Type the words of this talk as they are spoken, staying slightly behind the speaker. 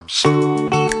You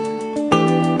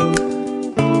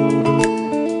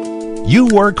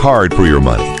work hard for your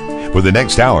money. For the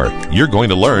next hour, you're going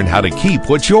to learn how to keep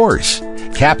what's yours.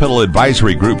 Capital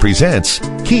Advisory Group presents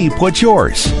Keep What's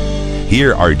Yours.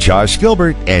 Here are Josh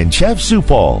Gilbert and Jeff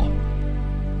Zufall.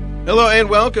 Hello and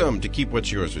welcome to Keep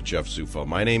What's Yours with Jeff Zufall.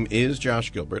 My name is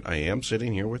Josh Gilbert. I am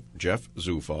sitting here with Jeff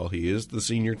Zufall. He is the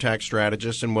Senior Tax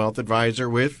Strategist and Wealth Advisor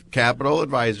with Capital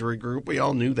Advisory Group. We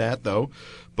all knew that, though.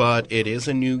 But it is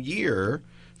a new year.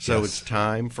 So It's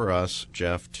time for us,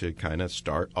 Jeff, to kind of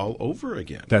start all over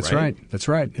again. That's right. That's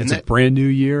right. It's a brand new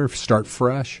year. Start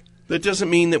fresh. That doesn't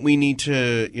mean that we need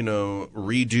to,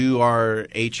 redo our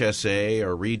HSA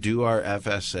or redo our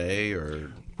FSA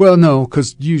or... Well, no,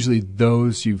 because usually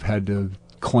those you've had to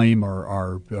claim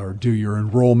or do your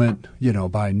enrollment,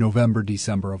 by November,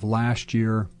 December of last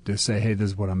year to say, hey,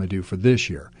 this is what I'm going to do for this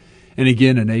year. And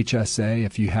again, an HSA,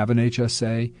 if you have an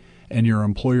HSA and your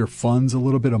employer funds a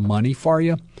little bit of money for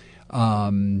you,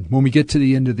 when we get to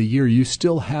the end of the year, you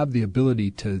still have the ability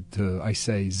to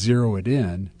zero it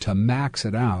in, to max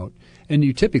it out. And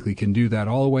you typically can do that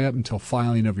all the way up until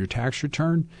filing of your tax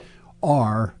return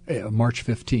or March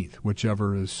 15th,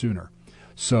 whichever is sooner.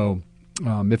 So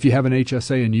if you have an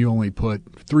HSA and you only put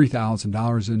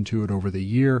 $3,000 into it over the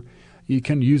year, you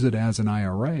can use it as an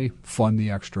IRA, fund the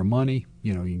extra money.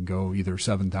 You can go either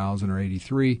 $7,000 or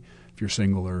 $83,000 if you're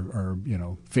single or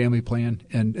family plan,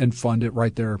 and fund it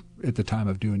right there at the time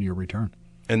of doing your return.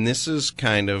 And this is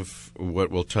kind of what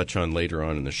we'll touch on later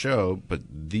on in the show, but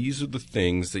these are the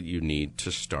things that you need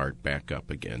to start back up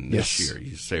again this year.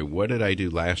 You say, what did I do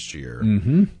last year?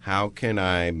 Mm-hmm. How can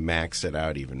I max it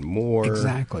out even more?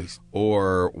 Exactly.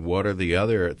 Or what are the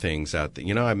other things out there?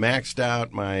 I maxed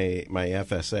out my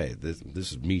FSA.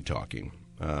 This is me talking.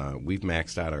 We've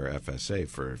maxed out our FSA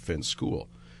for Finn's school.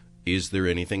 Is there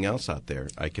anything else out there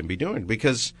I can be doing?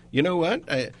 Because you know what?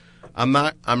 I'm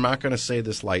not going to say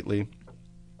this lightly.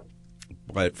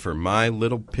 But for my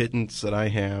little pittance that I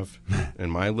have and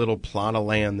my little plot of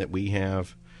land that we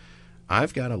have,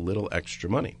 I've got a little extra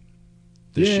money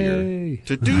this year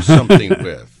to do something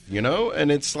with,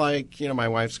 And it's like, my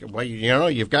wife's, well,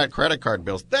 you've got credit card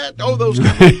bills. Those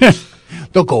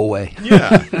they'll go away.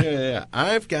 Yeah.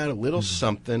 I've got a little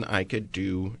something I could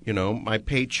do. My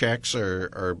paychecks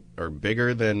are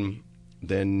bigger than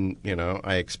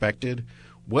I expected.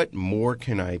 What more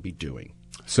can I be doing?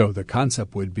 So the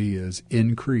concept would be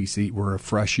increase. We're a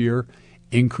fresh year.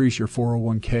 Increase your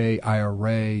 401k,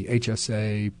 IRA,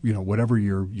 HSA, whatever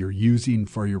you're using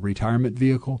for your retirement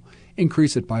vehicle.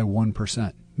 Increase it by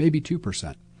 1%, maybe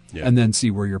 2%, and then see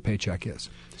where your paycheck is.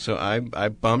 So I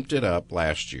bumped it up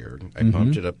last year. I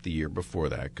bumped it up the year before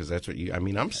that because that's what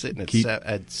I'm sitting at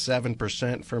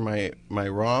 7% for my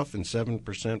Roth and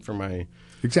 7% for my.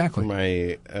 Exactly. For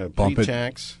my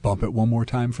pre-tax. Bump it one more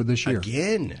time for this year.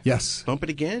 Again? Yes. Bump it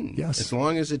again? Yes. As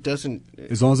long as it doesn't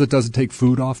take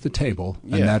food off the table,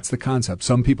 and that's the concept.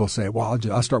 Some people say, well,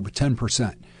 I'll start with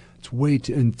 10%. It's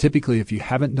and typically if you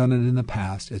haven't done it in the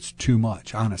past, it's too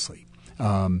much, honestly.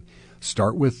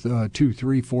 Start with 2,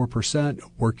 3, 4%,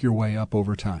 work your way up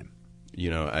over time.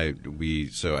 I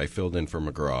filled in for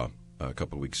McGraw a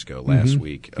couple of weeks ago, last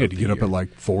week. You had to get up at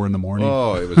like 4 in the morning.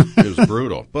 Oh, it was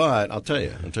brutal. But I'll tell you,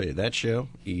 that show,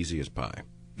 easy as pie.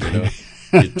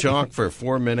 You talk for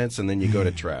 4 minutes and then you go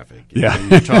to traffic.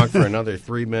 And you talk for another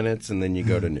 3 minutes and then you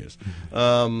go to news.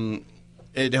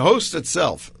 It hosts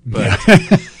itself, but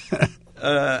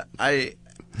I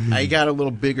got a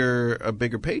little bigger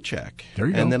paycheck. There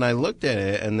you go. And then I looked at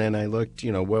it and then I looked,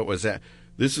 what was that?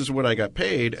 This is what I got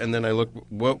paid, and then I look,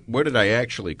 what did I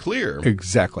actually clear?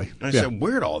 Exactly. And I said,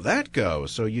 where'd all that go?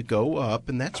 So you go up,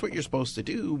 and that's what you're supposed to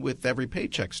do with every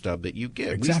paycheck stub that you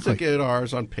get. Exactly. We still get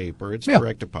ours on paper. It's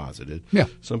direct deposited. Yeah.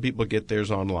 Some people get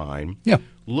theirs online. Yeah.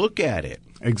 Look at it.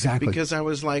 Exactly. Because I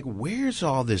was like, where's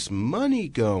all this money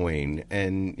going?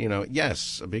 And,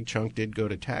 yes, a big chunk did go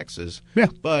to taxes. Yeah.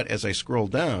 But as I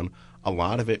scrolled down, a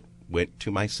lot of it went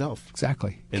to myself.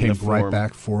 Exactly. Came right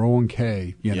back,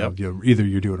 401k. Either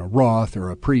you're doing a Roth or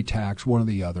a pre-tax, one or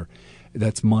the other.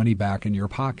 That's money back in your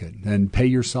pocket. And pay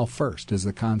yourself first is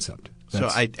the concept. So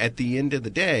at the end of the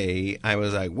day, I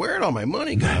was like, where'd all my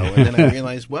money go? And then I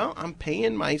realized, well, I'm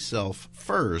paying myself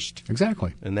first.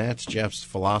 Exactly. And that's Jeff's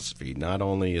philosophy. Not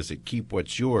only is it keep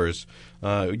what's yours,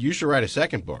 you should write a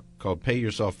second book called Pay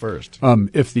Yourself First.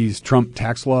 If these Trump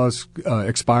tax laws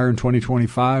expire in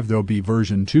 2025, there'll be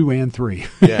version 2 and 3.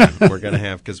 Yeah, we're going to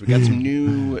have, because we got some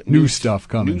new stuff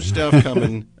coming. New stuff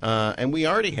coming. And we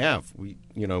already have. We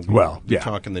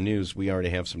talk in the news. We already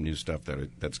have some new stuff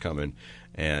that's coming.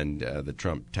 And the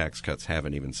Trump tax cuts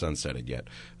haven't even sunsetted yet.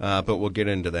 But we'll get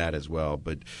into that as well.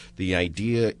 But the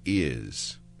idea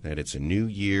is that it's a new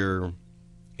year.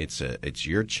 It's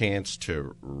your chance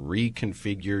to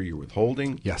reconfigure your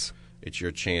withholding. Yes. It's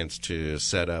your chance to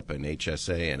set up an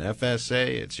HSA and FSA.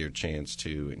 It's your chance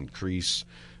to increase,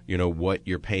 what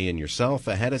you're paying yourself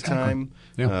ahead of time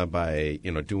by,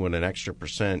 doing an extra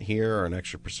 % here or an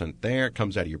extra % there. It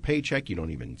comes out of your paycheck. You don't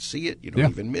even see it. You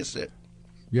don't even miss it.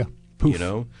 Yeah. Poof.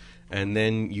 And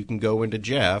then you can go into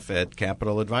Jeff at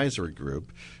Capital Advisory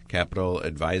Group,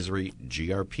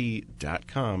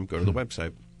 CapitalAdvisoryGrp.com. Go to the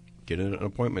website, get an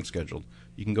appointment scheduled.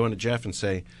 You can go into Jeff and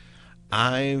say,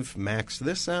 I've maxed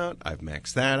this out. I've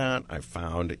maxed that out. I've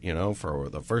found, for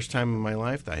the first time in my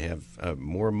life, that I have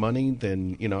more money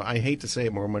than, I hate to say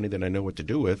it, more money than I know what to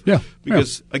do with. Yeah.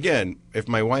 Because, again, if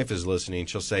my wife is listening,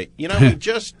 she'll say, we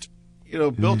just,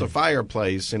 built a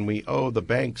fireplace and we owe the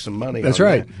bank some money. That's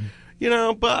right. That.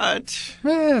 But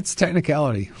it's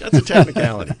technicality. That's a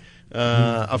technicality.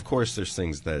 Of course, there's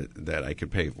things that I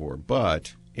could pay for.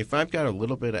 But if I've got a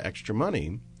little bit of extra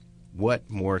money, what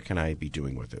more can I be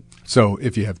doing with it? So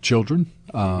if you have children,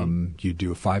 you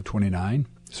do a 529.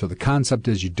 So the concept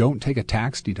is you don't take a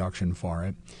tax deduction for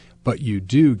it, but you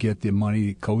do get the money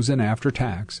that goes in after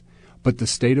tax. But the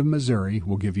state of Missouri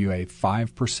will give you a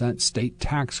 5% state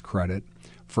tax credit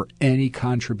for any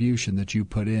contribution that you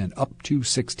put in up to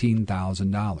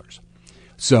 $16,000.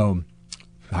 So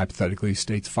hypothetically,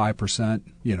 state's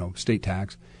 5%, state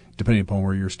tax, depending upon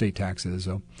where your state tax is.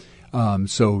 So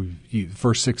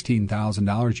first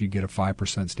 $16,000, you get a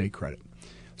 5% state credit.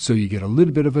 So you get a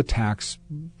little bit of a tax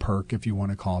perk, if you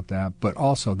want to call it that, but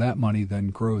also that money then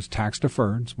grows tax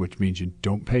deferred, which means you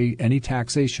don't pay any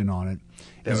taxation on it.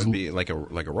 That would be like a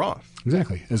Roth.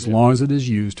 Exactly, as long as it is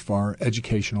used for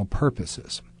educational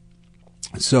purposes.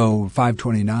 So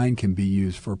 529 can be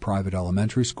used for private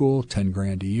elementary school,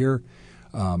 $10,000 a year,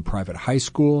 private high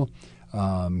school,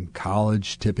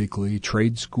 college, typically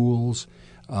trade schools.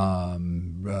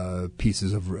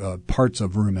 Pieces of parts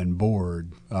of room and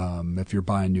board. If you're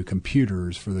buying new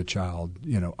computers for the child,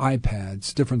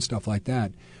 iPads, different stuff like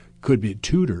that. Could be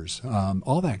tutors.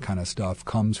 All that kind of stuff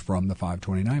comes from the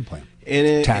 529 plan.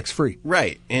 And tax free.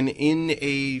 Right. And in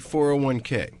a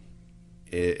 401k,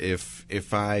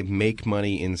 if I make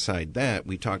money inside that,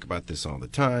 we talk about this all the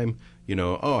time.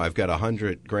 I've got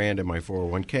 $100,000 in my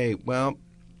 401k. Well,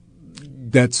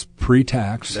 that's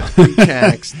pre-tax. That's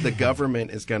pre-tax. The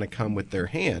government is going to come with their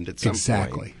hand at some point.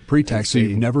 Exactly. Pre-tax. So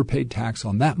you've never paid tax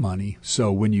on that money.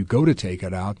 So when you go to take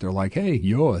it out, they're like, hey,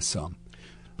 you owe us some.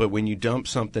 But when you dump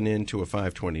something into a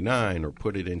 529 or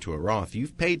put it into a Roth,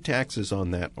 you've paid taxes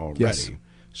on that already. Yes.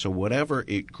 So whatever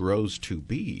it grows to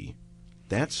be,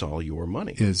 that's all your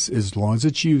money. As long as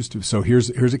it's used. So here's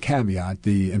a caveat.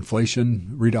 The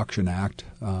Inflation Reduction Act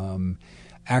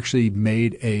actually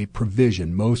made a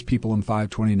provision. Most people in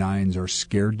 529s are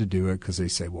scared to do it because they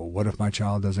say, well, what if my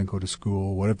child doesn't go to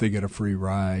school? What if they get a free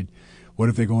ride? What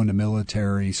if they go into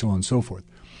military? So on and so forth.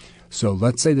 So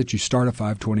let's say that you start a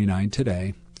 529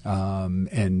 today,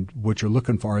 and what you're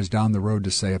looking for is down the road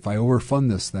to say, if I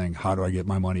overfund this thing, how do I get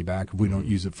my money back if we don't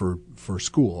use it for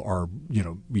school? Or,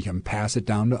 we can pass it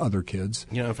down to other kids.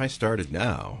 If I started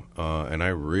now and I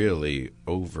really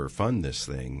overfund this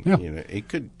thing, it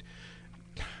could –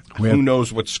 who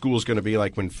knows what school's going to be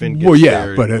like when Finn gets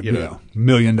there? But $1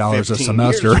 million a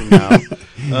semester.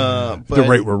 But the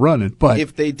rate we're running. But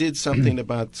if they did something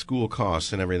about school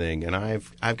costs and everything, and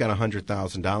I've got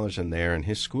 $100,000 in there, and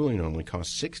his schooling only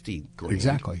costs $60,000.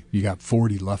 Exactly, you got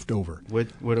 40 left over. What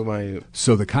do I?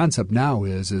 So the concept now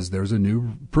is there's a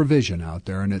new provision out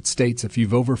there, and it states if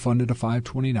you've overfunded a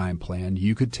 529 plan,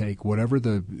 you could take whatever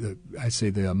the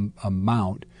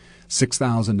amount.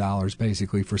 $6,000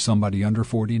 basically for somebody under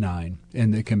 49,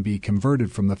 and it can be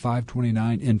converted from the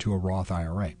 529 into a Roth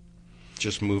IRA.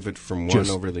 Just move it from one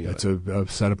over the other. It's a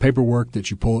set of paperwork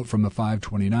that you pull it from the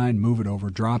 529, move it over,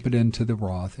 drop it into the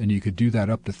Roth, and you could do that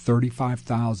up to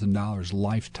 $35,000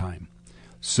 lifetime.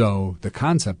 So the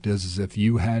concept is if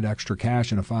you had extra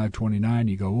cash in a 529,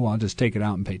 you go, I'll just take it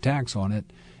out and pay tax on it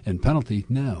and penalty.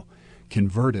 No.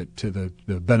 Convert it to the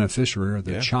beneficiary or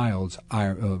the child's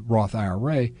Roth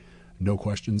IRA. No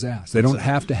questions asked. They don't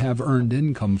have to have earned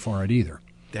income for it either.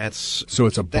 So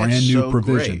it's a brand new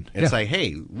provision. Great. It's like,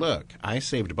 hey, look, I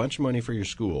saved a bunch of money for your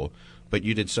school, but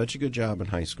you did such a good job in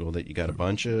high school that you got a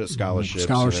bunch of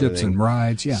scholarships and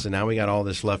rides. Yeah. So now we got all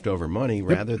this leftover money.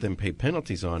 Rather than pay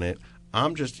penalties on it,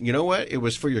 I'm just, you know what? It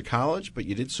was for your college, but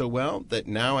you did so well that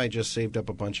now I just saved up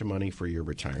a bunch of money for your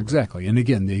retirement. Exactly. And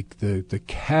again, the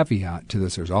caveat to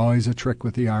this, there's always a trick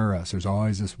with the IRS. There's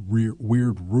always this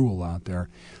weird rule out there.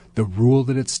 The rule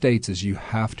that it states is you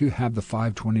have to have the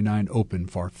 529 open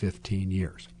for 15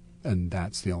 years. And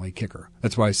that's the only kicker.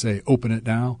 That's why I say open it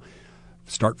now.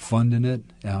 start funding it.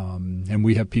 And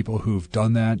we have people who've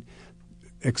done that,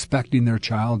 expecting their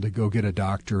child to go get a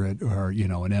doctorate or,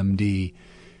 an MD.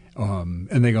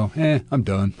 And they go, I'm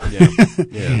done. Yeah.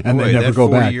 And Boy, they never that go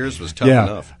 4 back. years was tough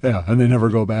enough. Yeah, and they never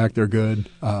go back. They're good.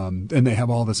 And they have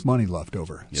all this money left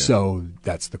over. Yeah. So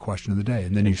that's the question of the day.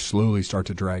 And then you slowly start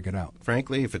to drag it out.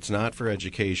 Frankly, if it's not for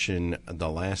education, the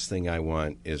last thing I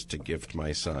want is to gift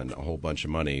my son a whole bunch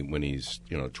of money when he's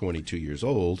 22 years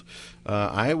old.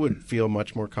 I would feel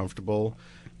much more comfortable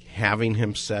having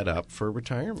him set up for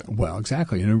retirement. Well,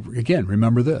 exactly. And again,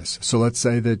 remember this. So let's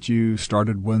say that you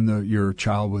started when your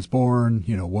child was born,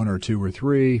 1 or 2 or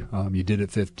 3. You did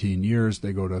it 15 years.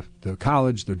 They go to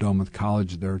college. They're done with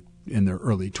college. They're in their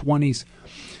early 20s.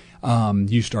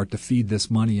 You start to feed this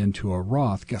money into a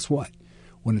Roth. Guess what?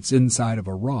 When it's inside of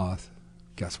a Roth,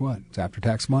 guess what? It's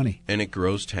after-tax money. And it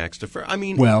grows tax deferred. I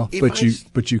mean,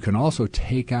 but you can also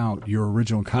take out your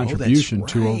original contribution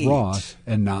to a Roth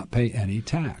and not pay any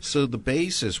tax. So the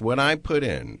basis, what I put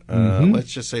in,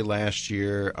 let's just say last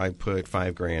year I put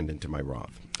 $5,000 into my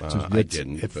Roth. I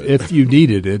didn't. If you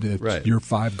needed it, right. Your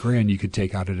 $5,000 you could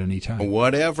take out at any time.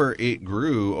 Whatever it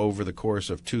grew over the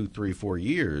course of 2, 3, 4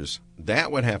 years,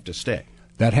 that would have to stay.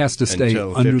 That has to stay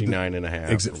until under 59 and a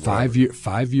half.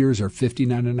 5 years or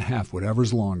 59 and a half,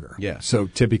 whatever's longer. Yeah. So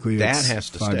typically that has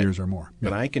to 5 stay. years or more.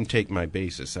 But I can take my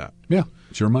basis up. Yeah,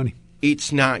 it's your money.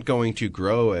 It's not going to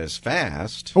grow as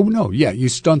fast. Oh, no, yeah, you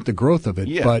stunt the growth of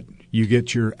it, but you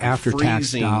get your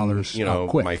after-tax freezing, dollars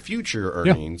quick. my future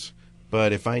earnings. Yeah.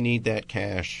 But if I need that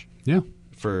cash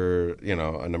for,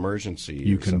 an emergency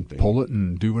you or can something, pull it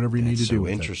and do whatever you need to do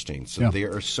with it. That's so interesting. So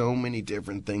there are so many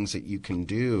different things that you can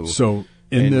do. So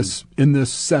in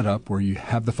this setup where you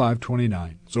have the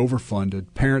 529, it's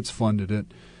overfunded, parents funded it,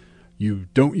 you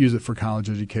don't use it for college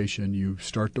education, you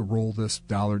start to roll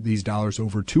these dollars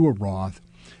over to a Roth.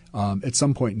 At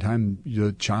some point in time,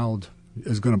 the child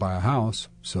is going to buy a house,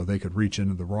 so they could reach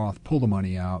into the Roth, pull the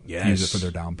money out, use it for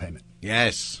their down payment.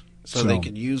 Yes. So they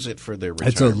could use it for their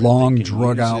retirement. It's a long,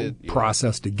 drug-out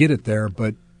process to get it there,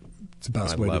 but it's the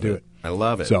best way to do it. I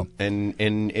love it. So, and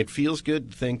it feels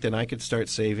good to think that I could start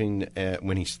saving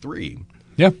when he's 3.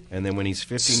 Yeah. And then when he's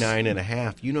 59 and a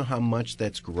half, you know how much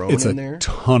that's grown in there? It's a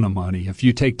ton of money. If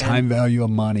you take time value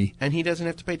of money. And he doesn't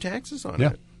have to pay taxes on it.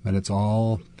 Yeah. And it's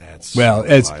all that's well.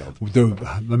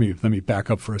 wild. Let me back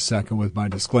up for a second with my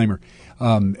disclaimer.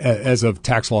 As of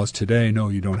tax laws today, no,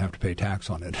 you don't have to pay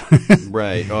tax on it.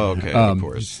 Right. Oh, okay. Of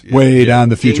course. Way down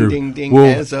the future. Ding, ding, ding.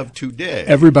 As of today,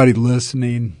 everybody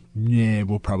listening,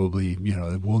 we'll probably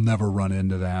we'll never run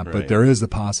into that. Right. But there is the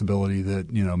possibility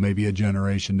that maybe a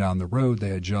generation down the road they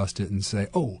adjust it and say,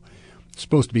 it's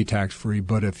supposed to be tax-free,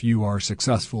 but if you are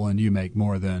successful and you make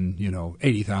more than,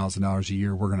 $80,000 a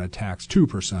year, we're going to tax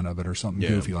 2% of it or something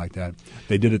goofy like that.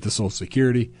 They did it to Social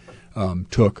Security.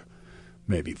 Took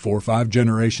maybe 4 or 5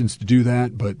 generations to do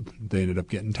that, but they ended up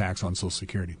getting taxed on Social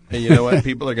Security. And you know what?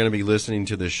 People are going to be listening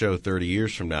to this show 30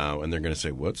 years from now, and they're going to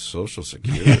say, what's Social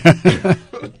Security?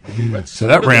 So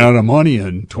that ran out of money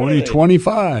in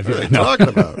 2025. What are they talking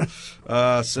about?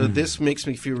 So this makes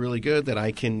me feel really good that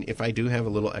I can, if I do have a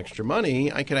little extra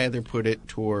money, I can either put it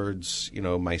towards,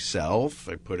 myself.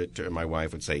 I put it to, my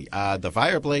wife would say, the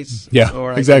fireplace. Yeah,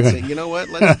 or I exactly. Can say, you know what?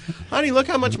 Honey, look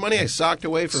how much money I socked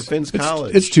away for Finn's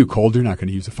college. It's too cold. You're not going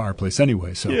to use a fireplace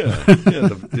anyway. So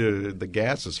the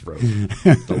gas is frozen.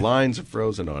 The lines are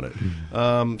frozen on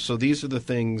it. So these are the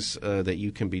things that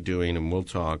you can be doing, and we'll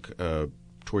talk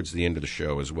towards the end of the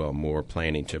show as well, more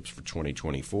planning tips for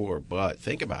 2024. But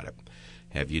think about it.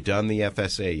 Have you done the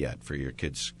FSA yet for your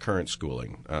kids' current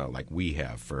schooling, like we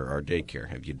have for our daycare?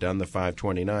 Have you done the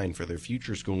 529 for their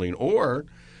future schooling or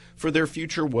for their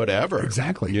future whatever?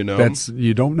 Exactly. You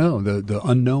don't know. The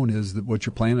unknown is what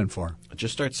you're planning for.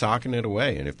 Just start socking it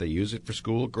away, and if they use it for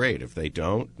school, great. If they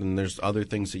don't, then there's other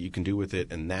things that you can do with it,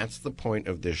 and that's the point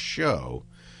of this show.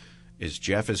 Is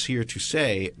Jeff is here to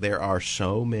say there are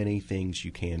so many things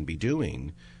you can be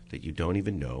doing that you don't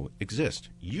even know exist.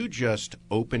 You just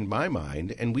opened my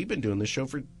mind, and we've been doing this show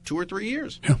for 2 or 3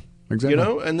 years. Yeah, exactly.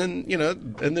 And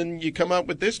then you come out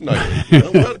with this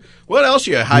nugget. What else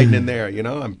are you hiding in there?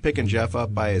 I'm picking Jeff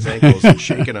up by his ankles and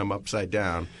shaking him upside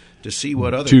down to see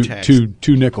what other tax.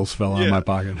 Two nickels fell out of my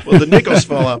pocket. Well, the nickels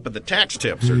fell out, but the tax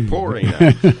tips are pouring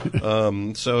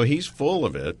out. So he's full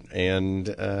of it, and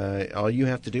all you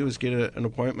have to do is get an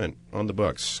appointment on the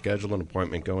books. Schedule an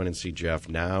appointment. Go in and see Jeff.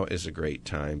 Now is a great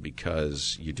time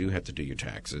because you do have to do your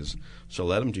taxes. So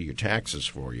let him do your taxes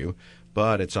for you.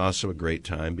 But it's also a great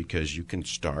time because you can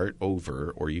start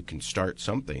over, or you can start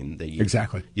something that you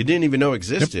didn't even know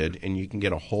existed, and you can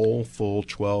get a whole full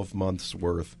 12 months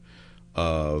worth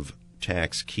of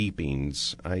tax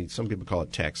keepings. Some people call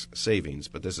it tax savings,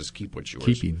 but this is keep what's yours.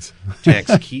 Keepings.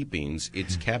 Tax keepings.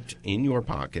 It's kept in your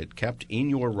pocket, kept in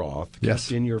your Roth, Yes.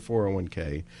 kept in your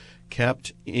 401k,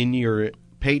 kept in your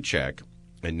paycheck,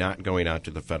 and not going out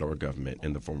to the federal government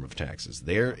in the form of taxes.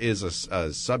 There is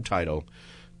a subtitle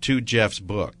to Jeff's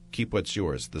book, Keep What's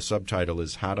Yours. The subtitle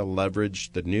is How to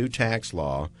Leverage the New Tax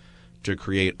Law to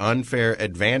Create Unfair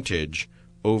Advantage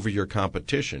Over Your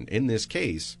Competition. In this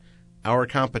case, our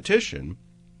competition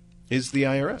is the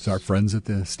IRS. It's our friends at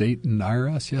the state and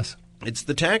IRS, yes. It's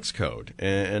the tax code,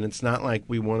 and it's not like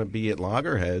we want to be at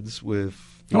loggerheads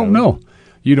with. No.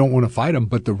 You don't want to fight them,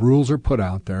 but the rules are put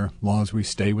out there. As long as we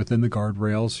stay within the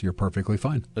guardrails, you're perfectly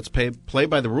fine. Let's play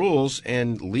by the rules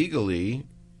and legally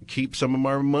keep some of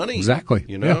our money. Exactly.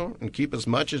 And keep as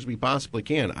much as we possibly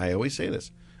can. I always say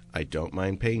this. I don't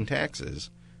mind paying taxes.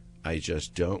 I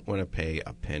just don't want to pay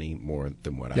a penny more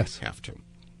than what Yes. I have to.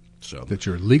 So That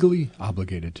you're legally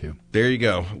obligated to. there you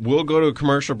go. We'll go to a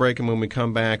commercial break, and when we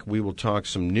come back, we will talk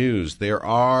some news. There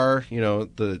are,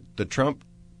 the Trump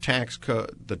tax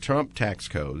code,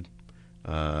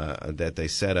 that they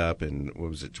set up in,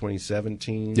 what was it,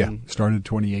 2017? Yeah, started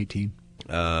 2018.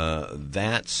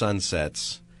 That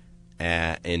sunsets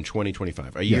in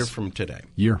 2025, a year Yes. from today.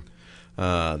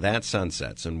 That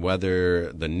sunsets, and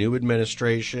whether the new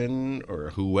administration or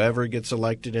whoever gets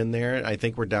elected in there, I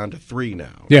think we're down to 3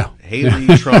 now. Yeah. Haley,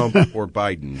 Trump, or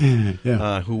Biden.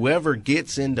 Yeah. Whoever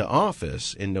gets into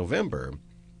office in November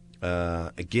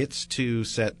gets to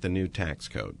set the new tax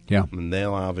code. Yeah. And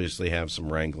they'll obviously have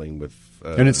some wrangling with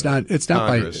And it's not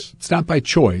Congress. by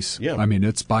choice. Yeah. I mean,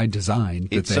 it's by design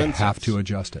that It they sunsets. have to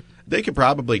adjust it They could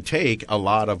probably take a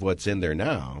lot of what's in there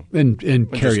now and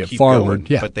carry just it keep forward. going.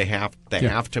 Yeah. But they have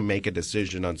to make a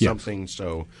decision on Yes. something.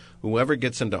 So whoever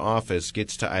gets into office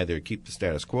gets to either keep the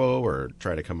status quo or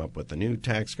try to come up with a new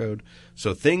tax code.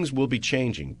 So things will be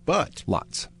changing. But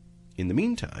Lots. in the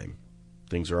meantime,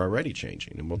 things are already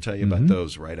changing, and we'll tell you about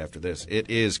those right after this. It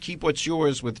is Keep What's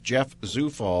Yours with Jeff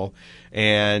Zufall,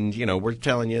 and we're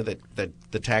telling you that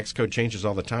the tax code changes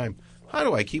all the time. How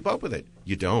do I keep up with it?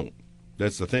 You don't.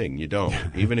 That's the thing. You don't.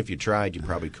 Even if you tried, you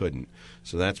probably couldn't.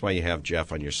 So that's why you have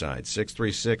Jeff on your side.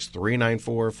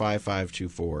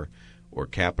 636-394-5524 or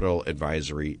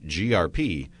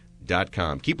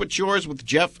CapitalAdvisoryGrp.com. Keep What's Yours with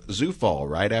Jeff Zufall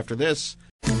right after this.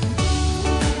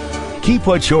 Keep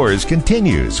What's Yours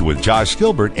continues with Josh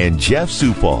Gilbert and Jeff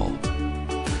Zufall.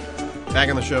 Back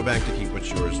on the show, back to Keep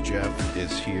What's Yours. Jeff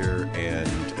is here, and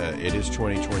it is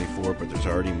 2024, but there's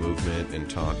already movement and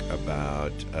talk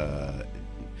about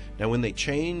now when they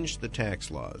changed the tax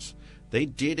laws, they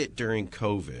did it during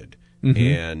COVID,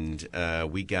 and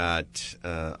we got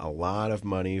a lot of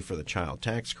money for the child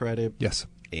tax credit. Yes.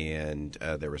 And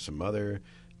there were some other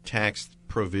tax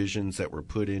provisions that were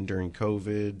put in during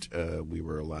COVID. We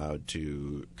were allowed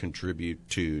to contribute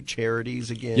to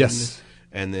charities again. Yes.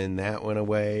 And then that went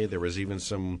away. There was even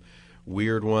some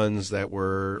weird ones that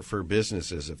were for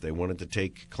businesses. If they wanted to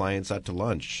take clients out to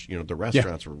lunch, the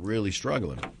restaurants were really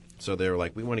struggling. So they were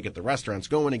like, we want to get the restaurants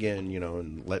going again,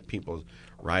 and let people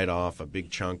write off a big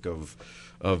chunk of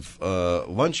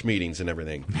lunch meetings and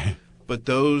everything. But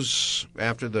those,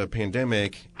 after the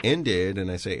pandemic ended,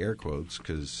 and I say air quotes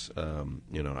because,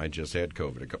 I just had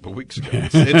COVID a couple of weeks ago.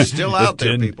 It's still out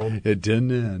there, people. It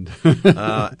didn't end.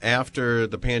 After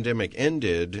the pandemic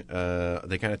ended,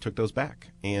 they kind of took those back.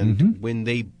 And when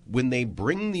they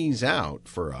bring these out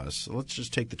for us, let's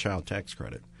just take the child tax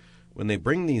credit. When they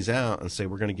bring these out and say,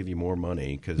 we're going to give you more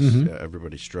money because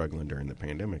everybody's struggling during the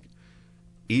pandemic,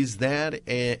 is that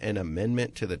an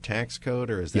amendment to the tax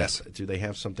code, or is that Yes. do they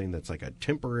have something that's like a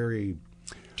temporary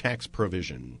tax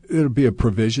provision? It'll be a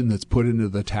provision that's put into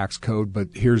the tax code, but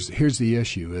here's the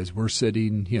issue: is we're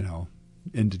sitting,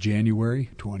 into January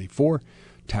 24.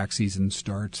 Tax season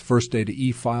starts. First day to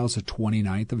e-files the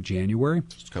 29th of January.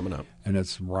 It's coming up. And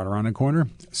it's right around the corner.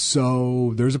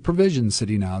 So there's a provision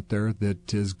sitting out there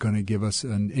that is going to give us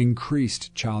an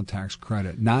increased child tax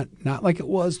credit. Not like it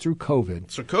was through COVID.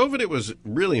 So COVID, it was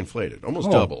really inflated, almost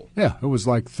double. Yeah, it was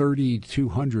like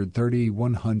 $3,200,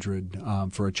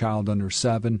 $3,100 for a child under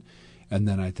 7. And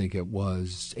then I think it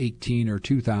was $18,000 or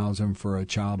 $2,000 for a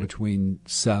child between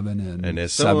 7 and 17. And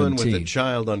as someone with a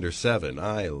child under 7,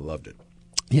 I loved it.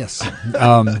 Yes.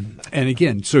 And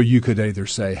again, so you could either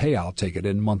say, hey, I'll take it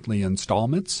in monthly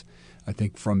installments, I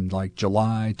think from like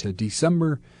July to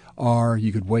December, or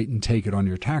you could wait and take it on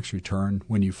your tax return.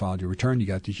 When you filed your return, you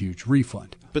got the huge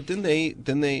refund. But then they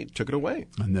took it away.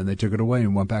 And then they took it away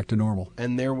and went back to normal.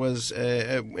 And there was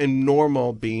and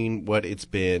normal being what it's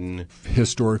been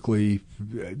historically,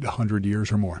 100 years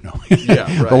or more. No,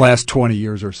 yeah, right. The last 20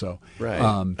 years or so.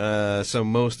 Right. So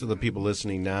most of the people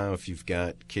listening now, if you've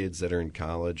got kids that are in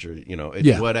college or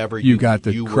it's whatever you got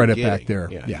the you credit were getting. back there.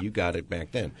 Yeah, you got it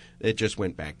back then. It just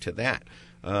went back to that.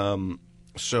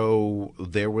 So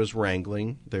there was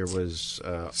wrangling. There was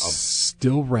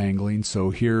still wrangling. So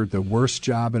here, the worst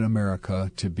job in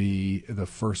America to be the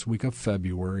first week of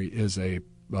February is a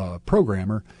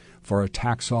programmer for a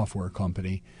tax software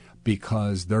company,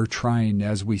 because they're trying,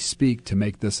 as we speak, to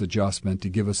make this adjustment to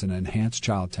give us an enhanced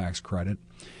child tax credit,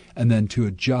 and then to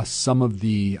adjust some of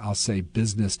the, I'll say,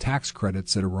 business tax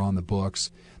credits that are on the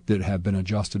books that have been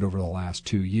adjusted over the last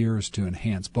 2 years to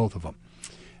enhance both of them.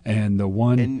 And the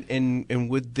one and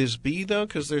would this be, though,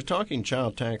 because they're talking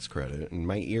child tax credit, and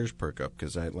my ears perk up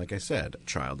because like I said,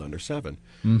 child under 7.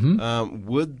 Mm-hmm.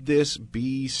 Would this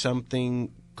be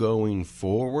something going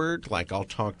forward? Like, I'll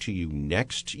talk to you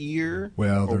next year?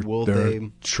 Well, they're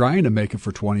trying to make it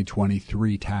for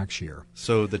 2023 tax year.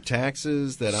 So the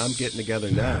taxes that I'm getting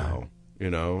together now,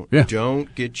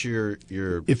 don't get your.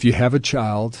 If you have a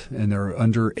child and they're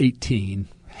under 18.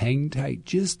 Hang tight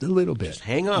just a little bit. Just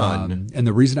hang on. And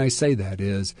the reason I say that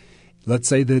is, let's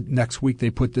say that next week they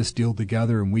put this deal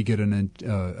together and we get an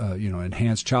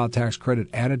enhanced child tax credit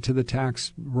added to the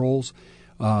tax rolls,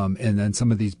 and then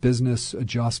some of these business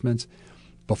adjustments.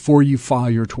 Before you file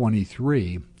your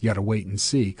 23, you got to wait and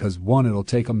see, because one, it'll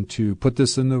take them to put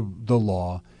this in the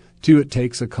law. Two, it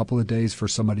takes a couple of days for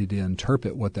somebody to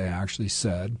interpret what they actually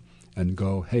said and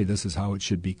go, hey, this is how it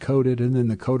should be coded, and then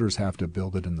the coders have to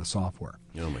build it in the software.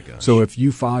 Oh, my gosh. So if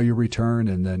you file your return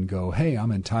and then go, hey, I'm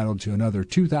entitled to another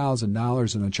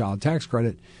 $2,000 in a child tax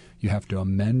credit, you have to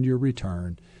amend your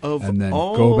return and then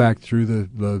go back through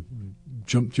the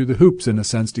jump through the hoops, in a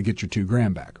sense, to get your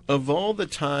 $2,000 back. Of all the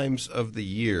times of the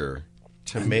year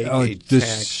to make a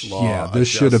tax law this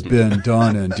should have been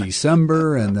done in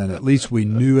December, and then at least we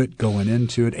knew it going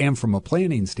into it. And from a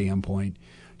planning standpoint,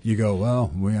 you go,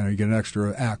 well, we're going to get an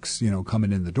extra X,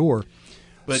 coming in the door.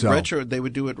 But so, they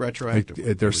would do it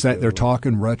retroactively. They're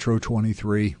talking retro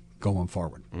 23 going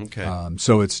forward. Okay.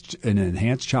 So it's an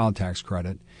enhanced child tax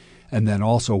credit. And then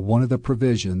also one of the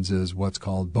provisions is what's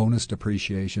called bonus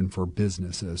depreciation for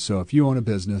businesses. So if you own a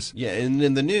business. Yeah, and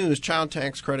in the news, child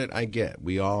tax credit, I get.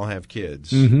 We all have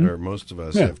kids, or most of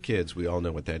us have kids. We all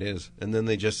know what that is. And then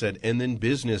they just said, and then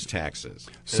business taxes.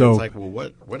 And it's like, well,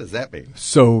 what does that mean?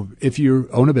 So if you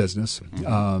own a business,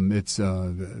 it's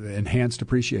enhanced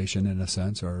depreciation in a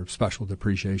sense, or special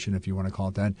depreciation if you want to call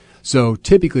it that. So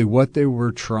typically what they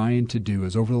were trying to do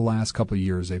is, over the last couple of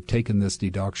years, they've taken this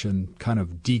deduction, kind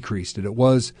of decreased it. It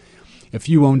was, if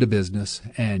you owned a business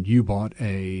and you bought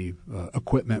a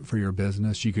equipment for your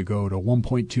business, you could go to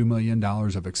 $1.2 million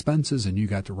of expenses, and you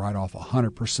got to write off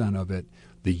 100% of it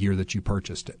the year that you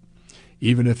purchased it.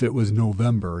 Even if it was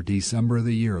November or December of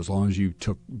the year, as long as you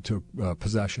took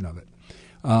possession of it.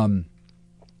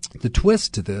 The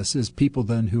twist to this is people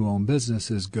then who own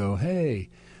businesses go, hey,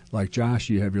 like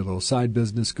Josh, you have your little side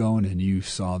business going, and you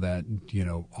saw that,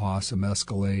 awesome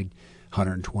Escalade,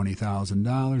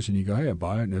 $120,000, and you go, hey, I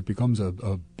buy it, and it becomes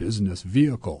a business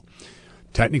vehicle.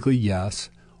 Technically, yes,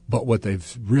 but what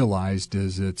they've realized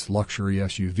is it's luxury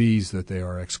SUVs that they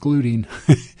are excluding.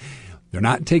 They're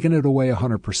not taking it away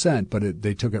 100%, but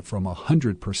they took it from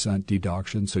 100%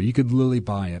 deduction, so you could literally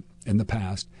buy it in the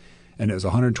past, and it was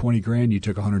 $120,000. You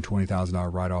took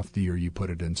 $120,000 right off the year you put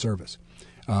it in service.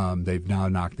 They've now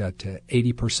knocked that to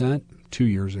 80% 2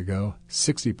 years ago,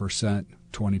 60%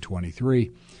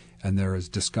 2023. And there is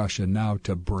discussion now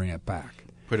to bring it back.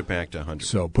 Put it back to 100.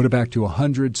 So put it back to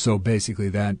 100. So basically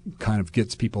that kind of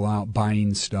gets people out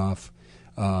buying stuff.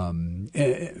 And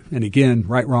again,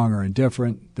 right, wrong, or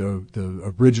indifferent,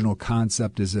 the original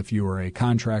concept is if you were a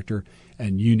contractor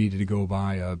and you needed to go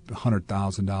buy a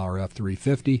 $100,000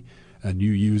 F-350 and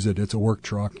you use it, it's a work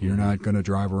truck. You're not going to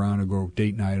drive around and go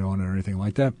date night on it or anything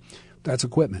like that. That's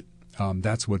equipment.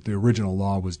 That's what the original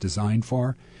law was designed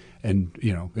for. And,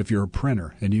 if you're a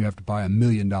printer and you have to buy $1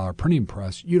 million printing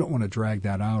press, you don't want to drag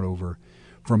that out over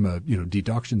from a,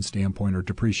 deduction standpoint or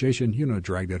depreciation. You don't want to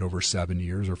drag that over 7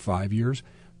 years or 5 years.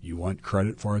 You want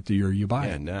credit for it the year you buy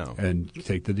it now. And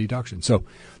take the deduction. So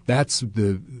that's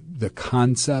the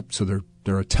concept. So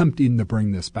they're attempting to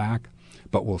bring this back,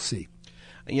 but we'll see.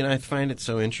 I find it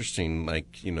so interesting,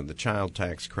 like, the child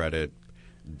tax credit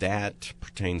that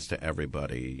pertains to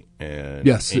everybody, and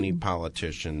yes, any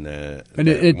politician that and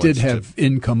that it did wants have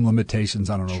income limitations.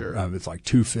 I don't know, Sure. it's like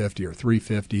 250 or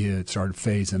 350. It started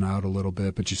phasing out a little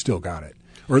bit, but you still got it,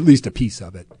 or at least a piece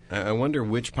of it. I wonder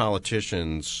which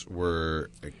politicians were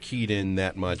keyed in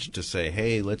that much to say,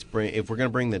 hey, if we're going to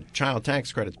bring the child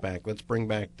tax credits back, let's bring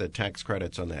back the tax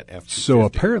credits on that F-250. So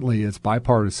apparently it's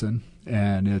bipartisan,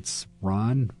 and it's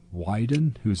Ron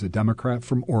Wyden, who's a Democrat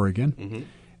from Oregon, Mm-hmm.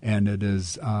 and it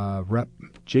is Rep.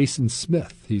 Jason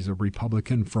Smith. He's a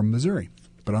Republican from Missouri,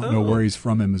 but I don't know where he's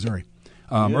from in Missouri.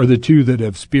 Are the two that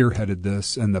have spearheaded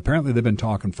this, and apparently they've been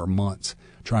talking for months,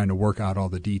 trying to work out all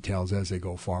the details as they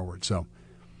go forward. So,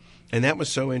 and that was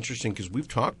so interesting because we've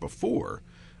talked before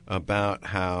about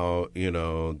how,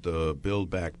 the Build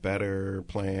Back Better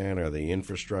plan or the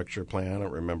infrastructure plan, I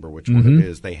don't remember which one it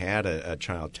is, they had a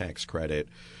child tax credit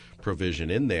provision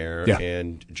in there,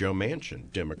 and Joe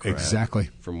Manchin, Democrat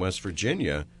from West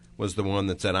Virginia, was the one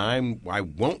that said, I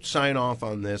won't sign off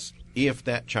on this if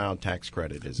that child tax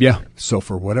credit is in there. So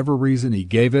for whatever reason, he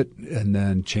gave it and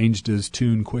then changed his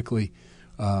tune quickly,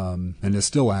 and is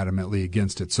still adamantly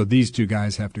against it. So these two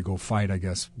guys have to go fight, I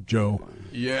guess, Joe,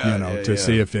 to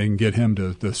see if they can get him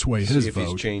to sway his vote. See if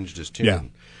he's changed his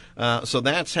tune. So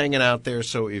that's hanging out there.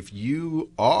 So if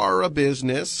you are a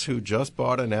business who just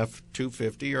bought an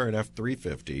F-250 or an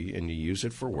F-350 and you use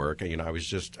it for work, I was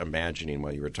just imagining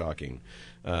while you were talking,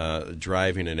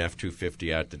 driving an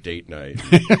F-250 out to date night,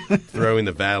 throwing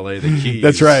the valet the keys.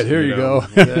 That's right. Here you go.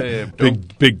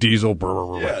 Big diesel.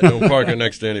 Don't park it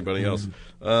next to anybody else.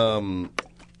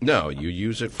 No, you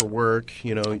use it for work.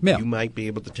 You might be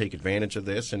able to take advantage of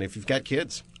this. And if you've got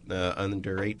kids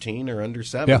under 18 or under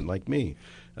 7, like me,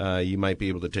 you might be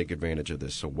able to take advantage of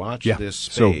this. So watch this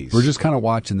space. So we're just kind of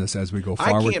watching this as we go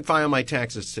forward. I can't file my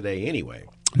taxes today anyway.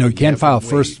 No, you can't file.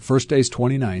 First day's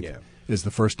 29th is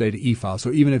the first day to e-file.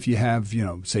 So even if you have,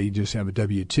 say you just have a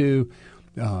W-2,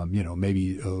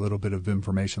 maybe a little bit of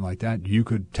information like that, you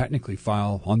could technically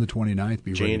file on the 29th,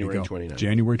 be ready to go.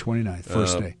 January 29th,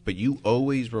 first day. But you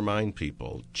always remind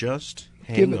people, just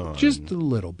hang on. Just a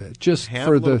little bit, just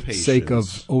for the sake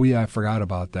of, I forgot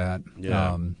about that.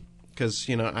 Yeah. Because,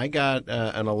 I got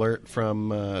an alert from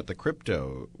the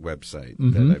crypto website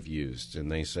that I've used,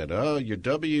 and they said, your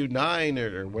W-9,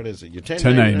 or what is it, your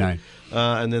 1099.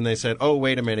 And then they said,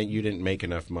 wait a minute, you didn't make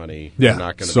enough money. Yeah,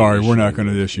 we're not going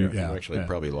to issue. You actually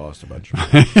probably lost a bunch of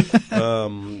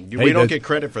money. We don't get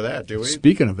credit for that, do we?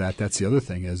 Speaking of that, that's the other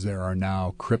thing, is there are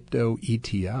now crypto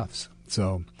ETFs.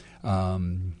 So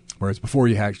whereas before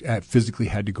you physically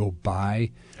had to go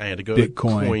buy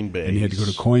Bitcoin, and you had to go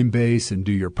to Coinbase and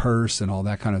do your purse and all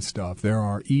that kind of stuff. There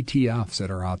are ETFs that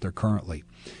are out there currently.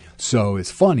 So it's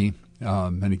funny,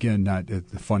 and again, not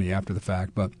funny after the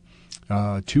fact, but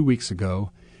 2 weeks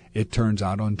ago, it turns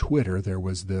out on Twitter there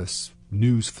was this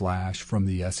news flash from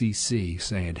the SEC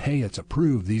saying, hey, it's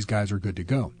approved. These guys are good to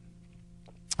go.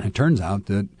 And it turns out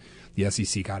that the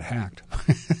SEC got hacked.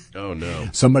 Oh, no.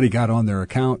 Somebody got on their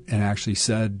account and actually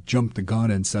jumped the gun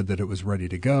and said that it was ready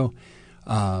to go.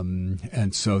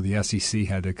 And so the SEC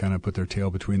had to kind of put their tail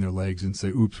between their legs and say,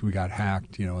 oops, we got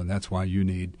hacked, and that's why you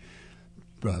need,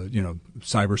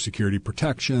 cybersecurity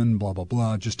protection, blah, blah,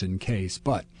 blah, just in case.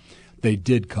 But they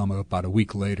did come about a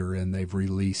week later and they've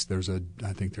released,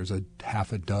 I think there's a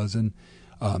half a dozen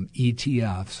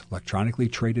ETFs, electronically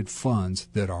traded funds,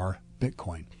 that are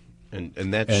Bitcoin. And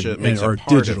that makes it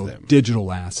part of them.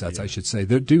 Digital assets, I should say.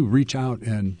 They do reach out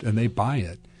and they buy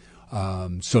it.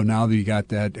 So now that you got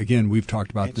that, again, we've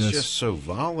talked about this. It's just so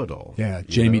volatile. Yeah,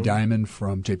 Jamie Dimon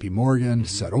from J.P. Morgan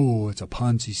said, it's a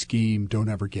Ponzi scheme. Don't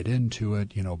ever get into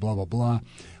it, blah, blah, blah.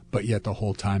 But yet the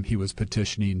whole time he was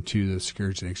petitioning to the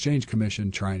Securities and Exchange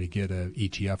Commission trying to get an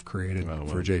ETF created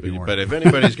for J.P. Morgan. But if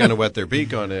anybody's going to wet their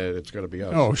beak on it, it's going to be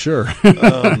us. Oh, sure.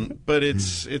 But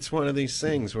it's one of these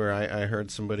things where I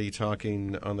heard somebody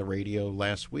talking on the radio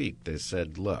last week. They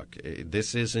said, look,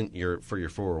 this isn't for your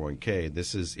 401k.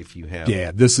 This is if you have.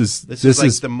 Yeah, this is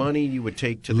like the money you would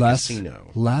take to the casino.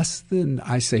 Less than,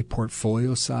 I say,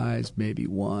 portfolio size, maybe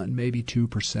 1%, maybe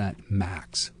 2%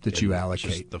 max that you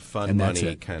allocate. Just the fun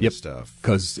money kind of stuff.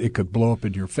 Because it could blow up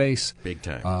in your face. Big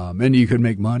time. And you could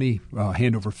make money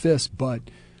hand over fist, but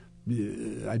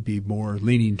I'd be more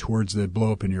leaning towards the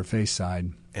blow up in your face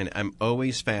side. And I'm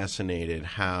always fascinated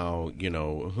how,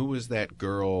 who was that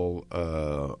girl,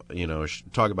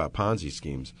 talk about Ponzi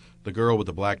schemes. The girl with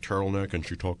the black turtleneck, and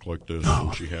she talked like this,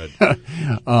 and she had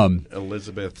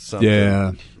Elizabeth something.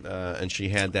 Yeah. And she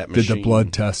had that machine. Did the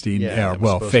blood testing.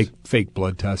 Fake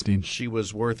blood testing. She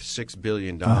was worth $6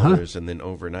 billion, and then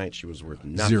overnight she was worth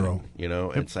nothing. Zero.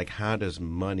 And it's like, how does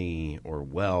money or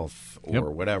wealth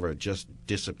or whatever just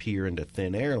disappear into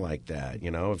thin air like that?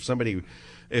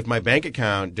 If my bank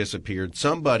account disappeared,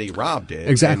 somebody robbed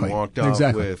it and walked off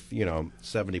with,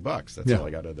 $70. That's all I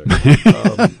got out there.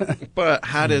 But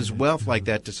how does wealth like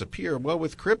that disappear? Well,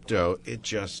 with crypto, it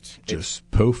just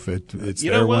poof. It's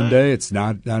there one day. It's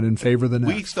not in favor of the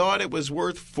next. We thought it was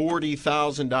worth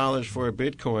 $40,000 for a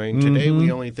Bitcoin. Today,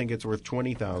 we only think it's worth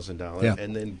 $20,000. Yeah.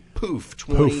 And then poof,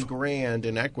 20 grand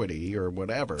in equity or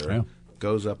whatever. Yeah.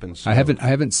 Goes up in smoke. I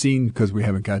haven't seen, because we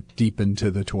haven't got deep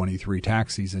into the 23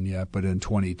 tax season yet, but in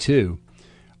 22,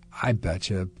 I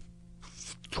bet you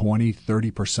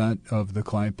 20-30% of the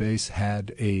client base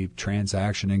had a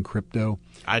transaction in crypto,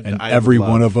 and every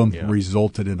one of them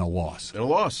resulted in a loss. It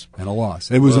was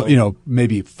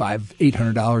maybe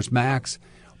 $500-800 max,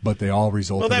 but they all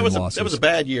resulted in losses. That was a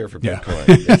bad year for Bitcoin.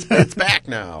 It's back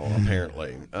now,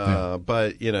 apparently.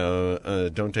 But,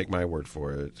 don't take my word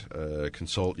for it.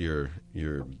 Consult your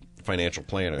financial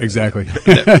planner. Exactly.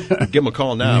 Give him a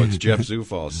call now. It's Jeff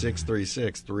Zufall,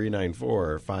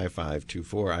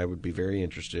 636-394-5524. I would be very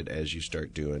interested as you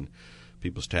start doing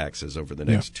people's taxes over the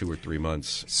next 2 or 3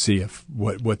 months. See if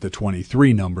what the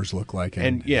 23 numbers look like.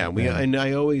 And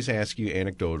I always ask you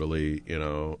anecdotally,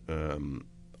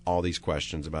 all these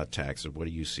questions about taxes. What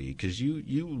do you see? Because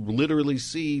you literally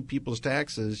see people's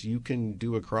taxes. You can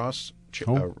do a cross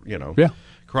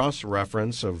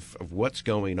reference of what's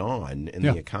going on in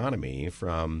the economy,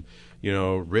 from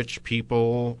rich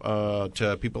people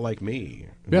to people like me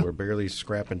who are barely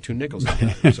scrapping 2 nickels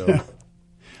together. So.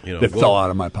 They fell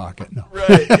out of my pocket. No.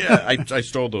 Right? Yeah, I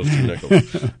stole those 2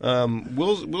 nickels.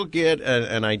 We'll get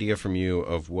an idea from you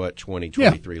of what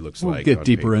 2023 looks like. We'll get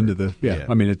deeper into the.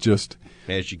 I mean, it just.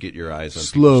 As you get your eyes on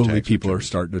slowly, people are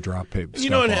starting to drop paper.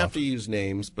 You don't have to use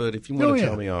names, but if you want to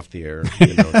tell me off the air,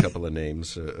 a couple of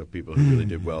names of people who really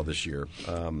did well this year,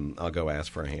 I'll go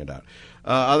ask for a handout.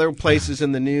 Other places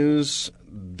in the news,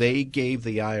 they gave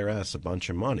the IRS a bunch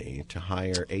of money to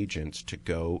hire agents to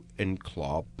go and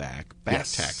claw back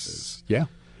taxes. Yeah.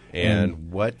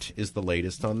 And what is the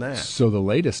latest on that? So the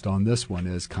latest on this one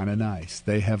is kind of nice.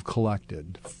 They have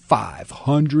collected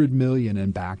 $500 million in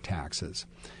back taxes.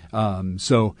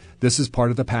 So this is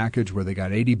part of the package where they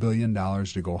got $80 billion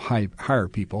to go hire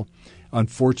people.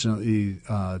 Unfortunately,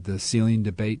 the ceiling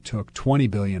debate took $20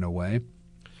 billion away.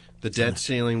 The debt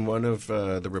ceiling, one of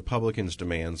the Republicans'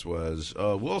 demands was,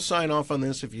 we'll sign off on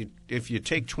this if you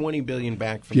take $20 billion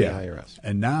back from the IRS.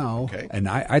 And now, and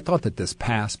I thought that this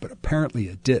passed, but apparently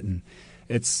it didn't.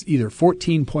 It's either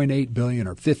 $14.8 billion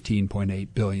or $15.8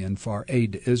 billion for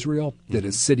aid to Israel that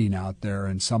is sitting out there,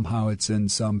 and somehow it's in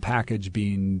some package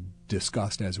being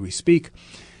discussed as we speak.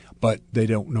 But they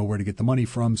don't know where to get the money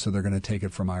from, so they're going to take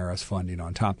it from IRS funding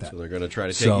on top of that. So they're going to try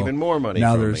to take even more money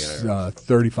now from there's the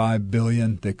IRS. $35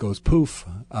 billion that goes poof.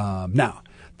 Now,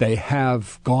 they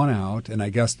have gone out, and I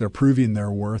guess they're proving their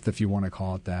worth, if you want to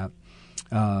call it that.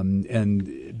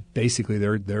 And basically,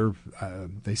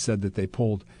 they said that they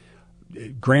pulled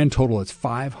grand total. It's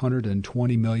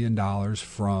 $520 million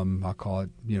from, I'll call it,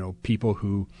 people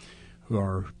who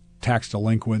are tax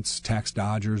delinquents, tax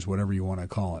dodgers, whatever you want to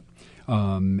call it.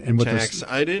 And what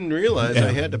I didn't realize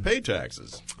I had to pay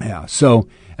taxes. Yeah. So,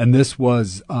 and this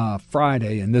was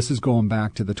Friday, and this is going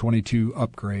back to the 22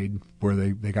 upgrade where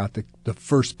they got the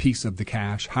first piece of the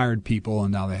cash, hired people,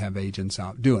 and now they have agents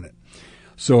out doing it.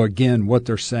 So again, what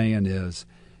they're saying is,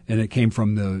 and it came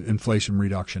from the Inflation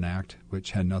Reduction Act,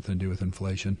 which had nothing to do with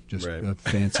inflation, just a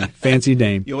fancy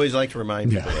name. You always like to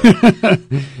remind people.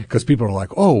 Because people are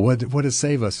like, oh, what did it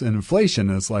save us in inflation?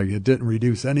 And it's like, it didn't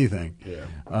reduce anything. Yeah.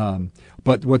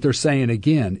 But what they're saying,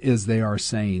 again, is they are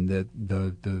saying that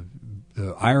the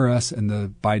IRS and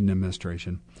the Biden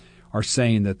administration are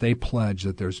saying that they pledge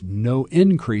that there's no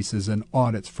increases in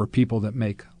audits for people that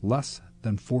make less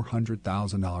than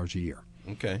 $400,000 a year.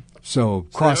 Okay. So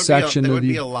cross-section. That would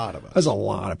be a lot of us. That's a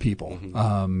lot of people.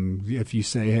 Mm-hmm. If you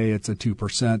say, hey, it's a 2%,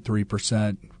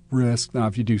 3%, risk. Now,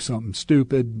 if you do something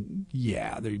stupid,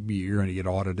 yeah, you're going to get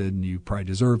audited, and you probably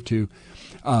deserve to.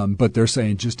 But they're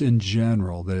saying just in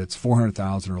general that it's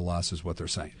 $400,000 or less is what they're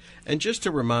saying. And just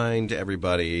to remind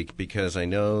everybody, because I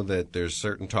know that there's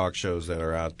certain talk shows that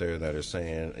are out there that are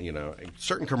saying,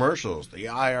 certain commercials, the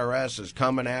IRS is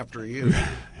coming after you.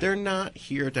 They're not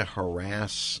here to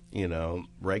harass,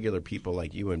 regular people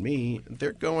like you and me.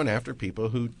 They're going after people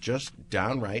who just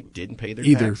downright didn't pay their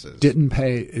taxes. Either didn't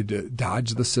pay,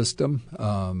 dodged the system,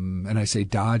 and I say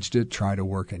dodged it, try to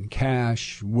work in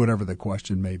cash, whatever the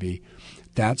question may be.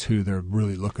 That's who they're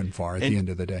really looking for at the end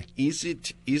of the day. Is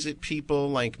it people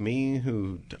like me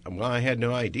who? Well, I had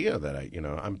no idea that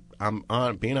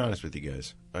I'm being honest with you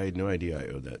guys. I had no idea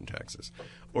I owed that in taxes.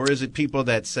 Or is it people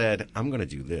that said, I'm going to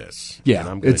do this? Yeah, and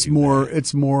I'm going it's more.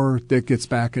 It's more that gets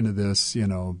back into this. The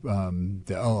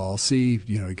LLC.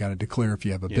 You got to declare if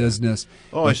you have a business.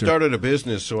 Oh, I started a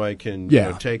business so I can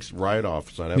take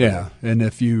write-offs on everything. Yeah, and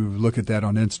if you look at that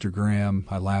on Instagram,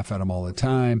 I laugh at them all the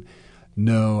time.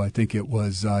 No, I think it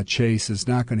was Chase is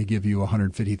not going to give you a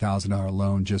 $150,000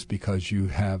 loan just because you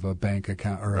have a bank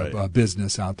account or a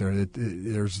business out there.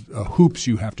 There's hoops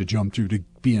you have to jump through to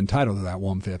be entitled to that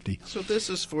 $150,000. So this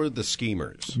is for the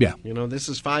schemers. Yeah. This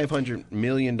is $500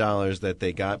 million that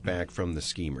they got back from the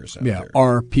schemers out there.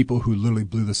 Or people who literally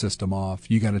blew the system off.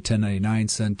 You got a 1099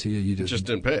 sent to you. You just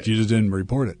didn't pay. You just didn't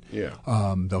report it. Yeah.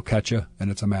 They'll catch you,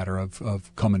 and it's a matter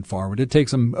of coming forward. It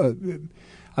takes them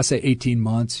I say 18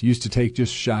 months. Used to take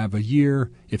just shy of a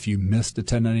year. If you missed a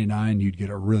 1099, you'd get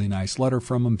a really nice letter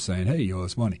from them saying, hey, you owe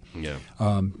us money. Yeah.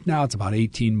 Now it's about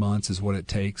 18 months is what it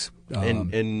takes.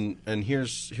 And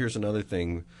here's another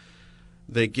thing.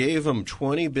 They gave them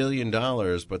 $20 billion,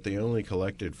 but they only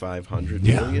collected $500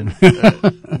 million.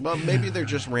 Well, maybe they're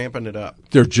just ramping it up.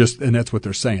 And that's what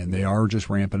they're saying. They are just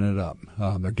ramping it up.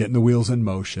 They're getting the wheels in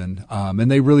motion. And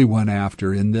they really went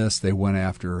after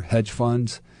hedge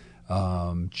funds.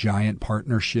 Giant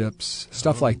partnerships,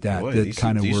 stuff like that. Boy, these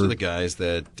are the guys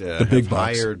that big have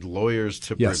hired lawyers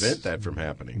to prevent that from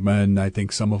happening. And I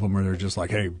think some of them they're just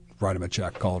like, hey, write them a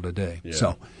check, call it a day. Yeah.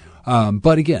 So,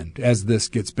 but again, as this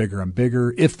gets bigger and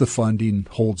bigger, if the funding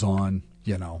holds on,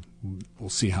 we'll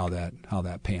see how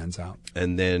that pans out.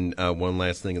 And then one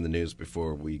last thing in the news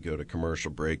before we go to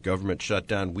commercial break: government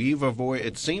shutdown.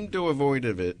 It seemed to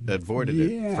avoided it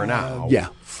for now. Yeah,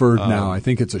 for now. I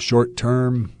think it's a short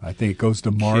term. I think it goes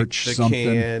to March. Kick the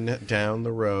can down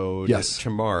the road. Yes.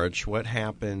 To March. What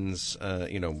happens?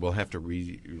 We'll have to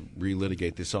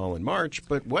relitigate this all in March.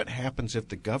 But what happens if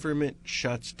the government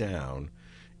shuts down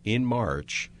in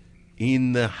March?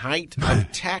 In the height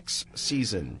of tax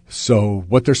season. So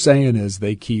what they're saying is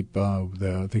they keep, I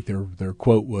think their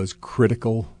quote was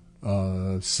critical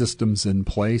systems in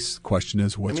place. Question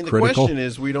is what's critical? The question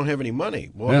is we don't have any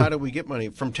money. Well, how do we get money?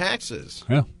 From taxes.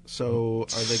 Yeah. So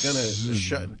are they going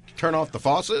to turn off the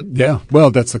faucet? Yeah.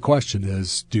 Well, that's the question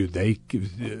is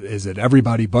is it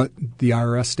everybody but the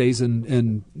IRS stays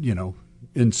in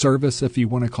service, if you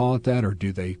want to call it that, or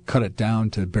do they cut it down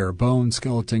to bare bones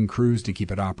skeleton crews to keep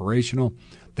it operational?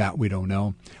 That we don't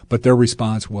know. But their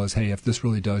response was, hey, if this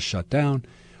really does shut down,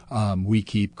 we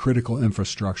keep critical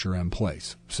infrastructure in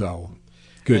place. So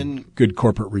good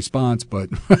corporate response, but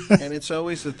and it's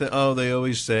always they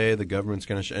always say the government's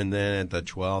going to and then at the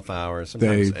 12th hour,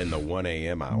 sometimes in the 1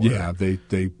 a.m. hour. Yeah,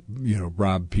 they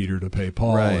rob Peter to pay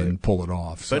Paul and pull it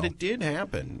off. So. But it did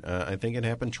happen. I think it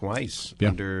happened twice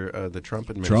under the Trump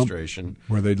administration,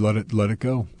 where they'd let it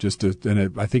go.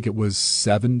 I think it was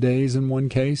 7 days in one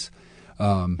case,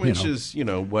 which is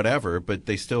whatever, but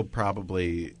they still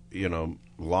probably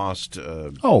lost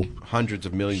hundreds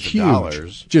of millions of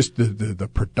dollars. Just the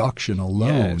production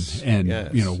alone,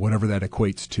 whatever that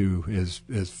equates to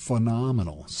is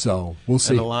phenomenal. So we'll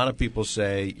see. And a lot of people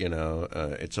say,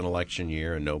 it's an election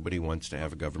year and nobody wants to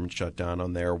have a government shutdown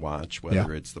on their watch,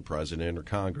 whether it's the president or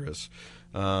Congress.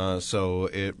 So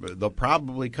they'll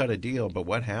probably cut a deal. But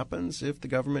what happens if the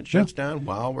government shuts down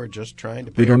while we're just trying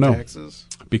to pay our taxes?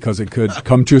 Because it could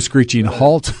come to a screeching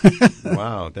halt.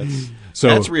 Wow,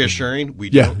 that's reassuring. We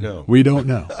don't know. We don't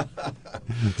know.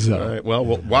 So. All right. Well,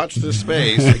 we'll watch this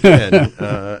space again.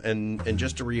 And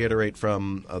just to reiterate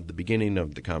from the beginning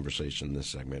of the conversation, this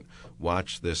segment,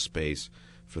 watch this space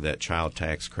for that child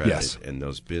tax credit and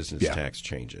those business tax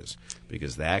changes,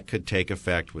 because that could take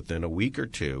effect within a week or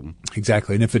two.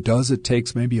 Exactly, and if it does, it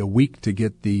takes maybe a week to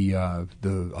get the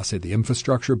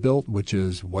infrastructure built, which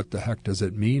is what the heck does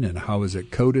it mean and how is it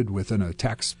coded within a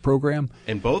tax program?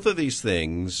 And both of these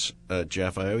things,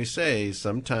 Jeff, I always say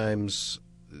sometimes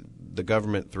the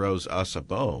government throws us a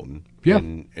bone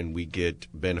and we get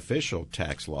beneficial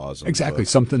tax laws. Exactly,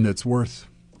 something that's worth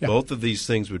Yeah. Both of these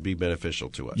things would be beneficial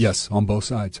to us. Yes, on both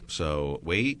sides. So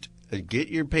wait, get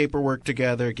your paperwork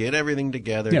together, get everything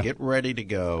together, get ready to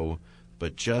go,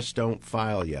 but just don't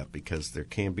file yet because there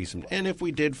can be some. And if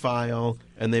we did file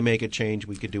and they make a change,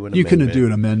 we could do an amendment. You can do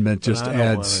an amendment, just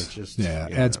adds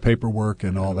adds paperwork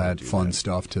and all that fun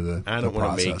stuff to the process. I don't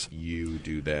want to make you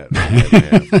do that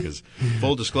because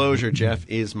full disclosure, Jeff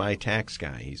is my tax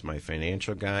guy. He's my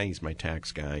financial guy. He's my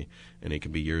tax guy, and it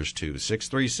can be yours too.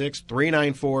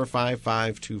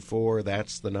 636-394-5524.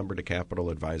 That's the number to Capital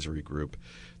Advisory Group.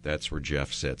 That's where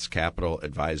Jeff sits,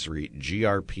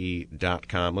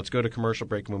 CapitalAdvisoryGrp.com. Let's go to commercial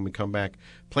break. When we come back,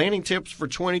 planning tips for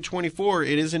 2024.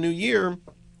 It is a new year.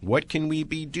 What can we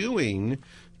be doing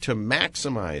to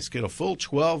maximize, get a full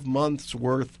 12 months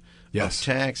worth of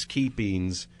tax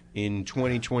keepings in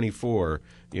 2024?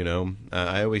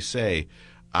 I always say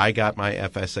I got my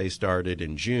FSA started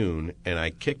in June, and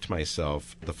I kicked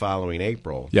myself the following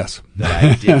April. Yes. That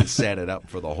I didn't set it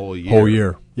up for the whole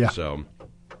year. Yeah. So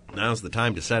now's the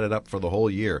time to set it up for the whole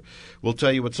year. We'll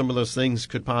tell you what some of those things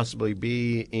could possibly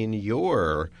be in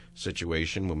your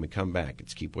situation when we come back.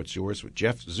 It's Keep What's Yours with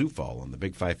Jeff Zufall on the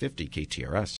Big 550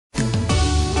 KTRS.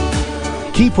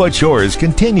 Keep What's Yours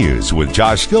continues with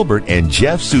Josh Gilbert and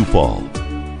Jeff Zufall.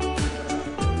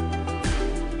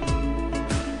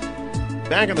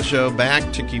 Back on the show,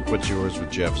 back to Keep What's Yours with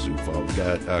Jeff Zufall. We've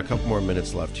got a couple more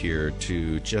minutes left here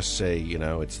to just say,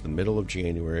 it's the middle of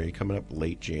January, coming up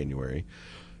late January.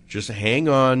 Just hang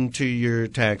on to your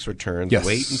tax returns. Yes.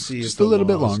 Wait and see just if the a little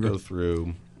bit laws longer. go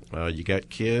through. You got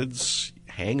kids.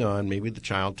 Hang on. Maybe the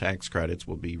child tax credits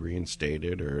will be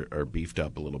reinstated or beefed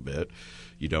up a little bit.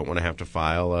 You don't want to have to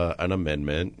file an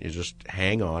amendment. You just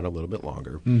hang on a little bit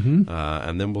longer,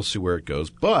 and then we'll see where it goes.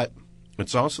 But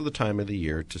it's also the time of the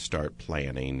year to start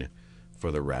planning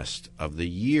for the rest of the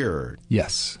year.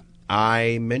 Yes.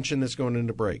 I mentioned this going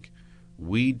into break.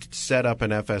 We set up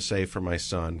an FSA for my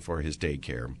son for his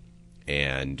daycare,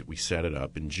 and we set it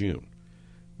up in June.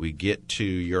 We get to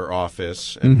your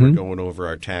office, and we're going over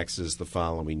our taxes the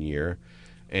following year,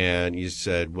 and you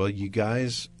said, well, you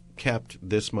guys kept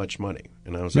this much money.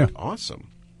 And I was like, awesome.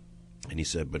 And he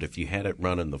said, but if you had it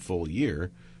running the full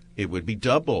year, it would be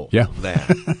double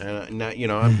that. And now,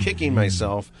 I'm kicking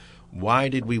myself. Why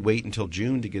did we wait until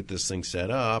June to get this thing set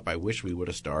up? I wish we would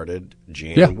have started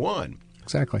January 1.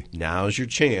 Exactly. Now's your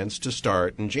chance to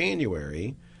start in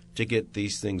January to get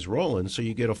these things rolling so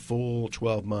you get a full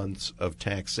 12 months of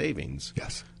tax savings.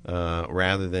 Yes.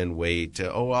 Rather than wait,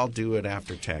 I'll do it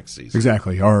after tax season.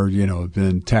 Exactly. Or,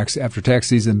 then after tax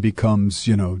season becomes,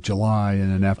 July,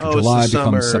 and then after July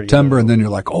becomes September, and then you're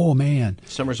like, oh, man.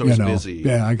 Summer's always busy.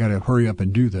 Yeah, I got to hurry up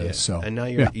and do this. Yeah. So, and now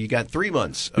you got 3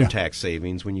 months of tax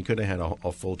savings when you could have had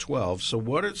a full 12. So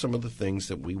what are some of the things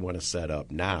that we want to set up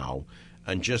now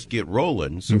and just get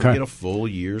rolling so we get a full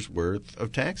year's worth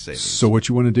of tax savings? So what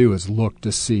you want to do is look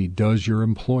to see, does your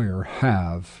employer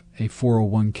have a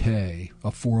 401k,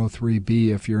 a 403b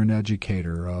if you're an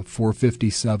educator, a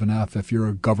 457f if you're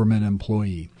a government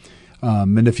employee?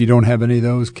 And if you don't have any of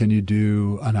those, can you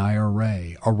do an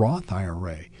IRA, a Roth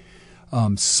IRA?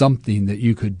 Something that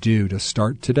you could do to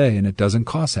start today, and it doesn't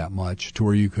cost that much, to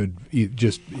where you could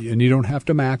and you don't have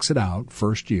to max it out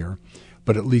first year,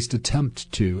 but at least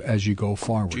attempt to as you go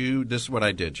forward. This is what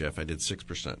I did, Jeff. I did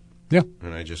 6%. Yeah.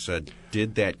 And I just said,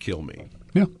 did that kill me?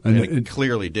 Yeah. And it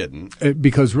clearly didn't.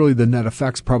 Because really the net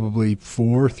effect's probably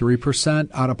 3%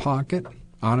 out of pocket,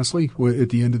 honestly, at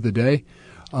the end of the day,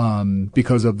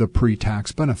 because of the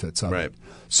pre-tax benefits of it.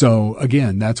 So,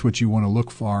 again, that's what you want to look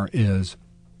for is,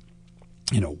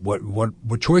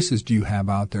 what choices do you have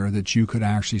out there that you could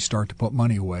actually start to put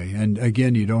money away? And,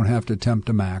 again, you don't have to attempt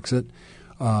to max it.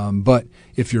 But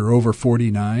if you're over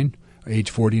age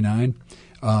 49,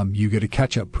 you get a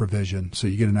catch-up provision. So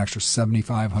you get an extra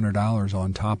 $7,500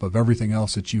 on top of everything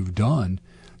else that you've done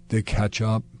to catch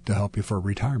up to help you for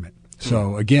retirement.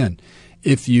 So, again,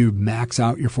 if you max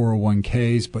out your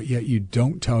 401ks, but yet you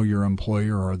don't tell your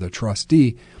employer or the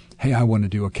trustee, hey, I want to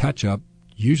do a catch-up,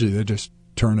 usually they just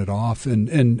turn it off.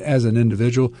 And as an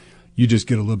individual, you just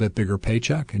get a little bit bigger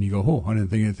paycheck, and you go, I didn't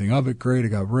think anything of it. Great, I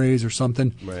got a raise or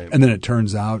something. Right. And then it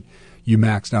turns out you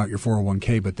maxed out your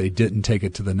 401k, but they didn't take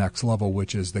it to the next level,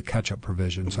 which is the catch-up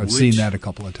provision. So I've seen that a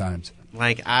couple of times.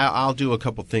 Like I'll do a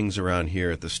couple things around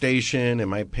here at the station, and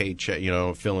my paycheck,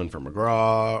 fill in for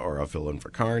McGraw, or I'll fill in for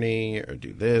Carney, or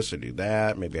do this or do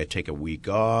that. Maybe I take a week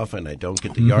off and I don't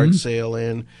get the yard sale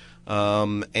in.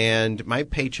 And my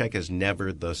paycheck is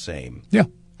never the same. Yeah.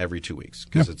 Every 2 weeks,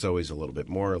 because it's always a little bit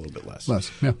more, a little bit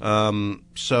less. Yeah.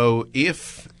 So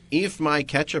if my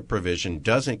catch-up provision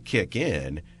doesn't kick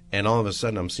in and all of a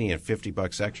sudden I'm seeing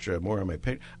 $50 extra more on my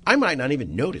pay, I might not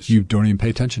even notice. You don't even pay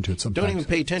attention to it sometimes. Don't even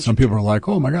pay attention. Some people are like,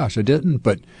 oh, my gosh, I didn't.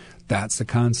 But that's the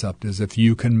concept, is if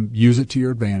you can use it to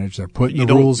your advantage, they're putting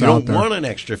the rules out there. You don't want an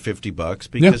extra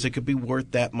 $50 because it could be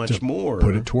worth that much more.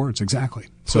 Put it towards, exactly.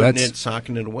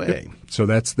 Socking it away. So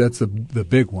that's the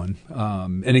big one.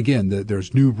 And again,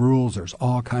 there's new rules. There's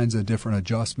all kinds of different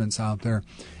adjustments out there.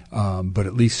 But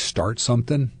at least start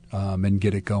something and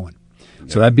get it going.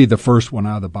 Yep. So that'd be the first one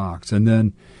out of the box. And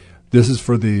then this is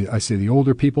for the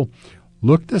older people.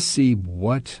 Look to see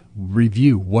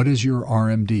review what is your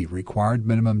RMD, required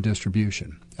minimum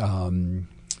distribution.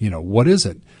 What is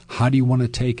it? How do you want to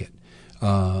take it?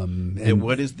 And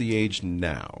what is the age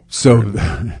now? So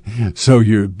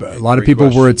a lot of people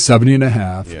were at 70 and a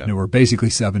half, and we're basically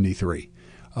 73.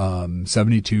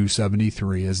 72,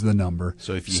 73 is the number.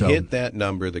 So if you hit that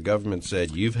number, the government said,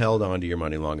 you've held on to your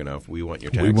money long enough, we want your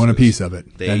taxes. We want a piece of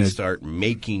it. They start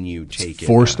making you take it.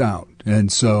 Forced out.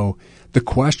 And so the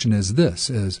question is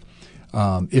this,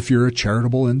 if you're a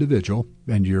charitable individual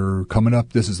and you're coming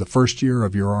up, this is the first year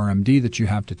of your RMD that you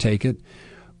have to take it,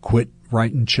 quit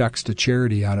writing checks to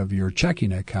charity out of your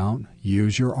checking account,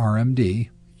 use your RMD,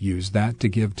 use that to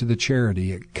give to the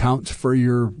charity. It counts for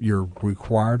your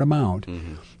required amount,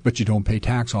 but you don't pay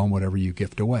tax on whatever you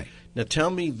gift away. Now tell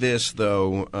me this,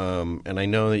 though, and I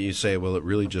know that you say, well, it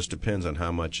really just depends on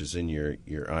how much is in your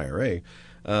IRA.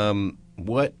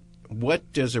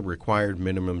 What does a required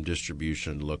minimum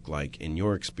distribution look like in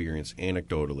your experience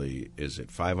anecdotally? Is it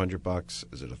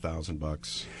 $500? Is it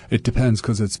 $1,000? It depends,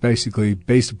 because it's basically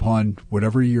based upon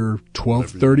whatever your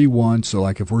 1231. So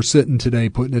like if we're sitting today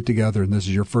putting it together and this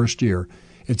is your first year,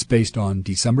 it's based on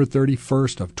December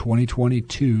 31st of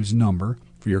 2022's number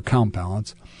for your account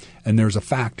balance. And there's a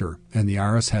factor, and the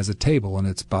IRS has a table, and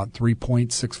it's about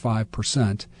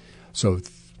 3.65%. So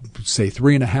say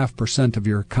 3.5% of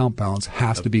your account balance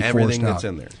has to be forced out. Everything that's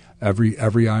in there.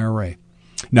 Every IRA.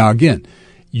 Now, again,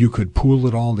 you could pool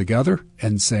it all together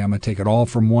and say, I'm going to take it all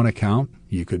from one account.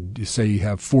 You could say you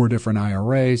have 4 different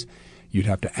IRAs. You'd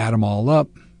have to add them all up,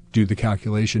 do the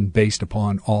calculation based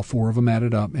upon all 4 of them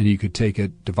added up, and you could take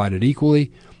it, divide it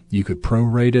equally. You could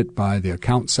prorate it by the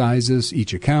account sizes,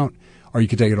 each account, or you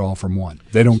could take it all from one.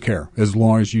 They don't care, as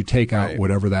long as you take out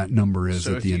whatever that number is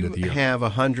at the end of the year. So if you have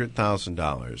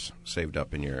 $100,000 saved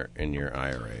up in your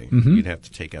IRA, you'd have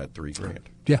to take out $3,000.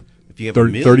 Yeah, if you have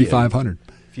 $3,500.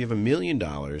 If you have $1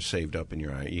 million saved up in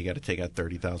your IRA, you got to take out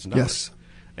 $30,000. Yes,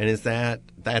 and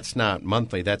that's not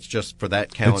monthly? That's just for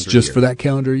that calendar year. It's just for that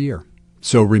calendar year.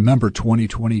 So remember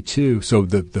 2022. So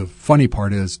the funny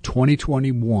part is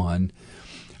 2021.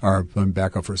 Or let me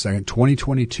back up for a second.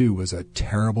 2022 was a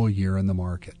terrible year in the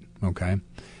market, okay?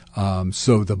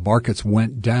 So the markets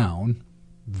went down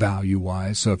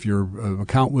value-wise. So if your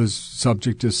account was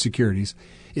subject to securities,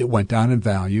 it went down in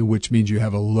value, which means you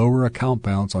have a lower account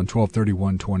balance on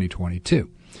 12/31/2022.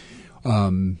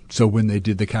 So when they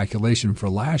did the calculation for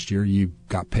last year, you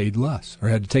got paid less or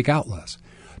had to take out less.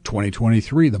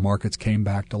 2023, the markets came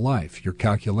back to life. Your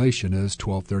calculation is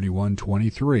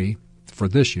 12/31/23. For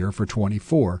this year, for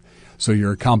 24, so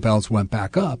your account balance went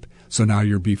back up. So now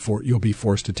you'll be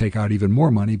forced to take out even more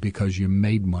money because you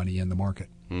made money in the market.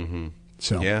 Mm-hmm.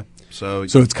 So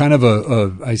it's kind of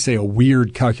a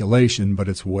weird calculation, but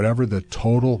it's whatever the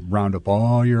total, round up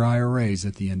all your IRAs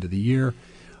at the end of the year,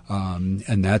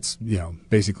 and that's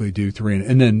basically do 3,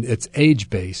 and then it's age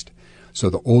based. So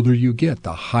the older you get,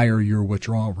 the higher your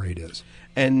withdrawal rate is.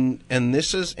 And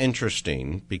this is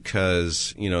interesting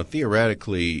because,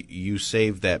 theoretically you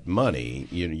save that money,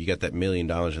 you get that $1 million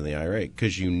in the IRA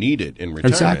because you need it in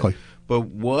retirement. Exactly. But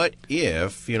what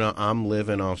if, I'm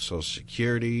living off Social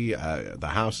Security, the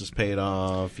house is paid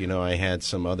off, I had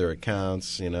some other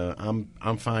accounts,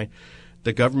 I'm fine.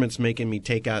 The government's making me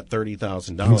take out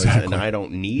 $30,000 and I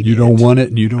don't need it. You don't want it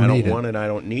and you don't need it. I don't want it, I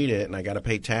don't need it, and I got to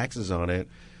pay taxes on it.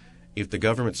 If the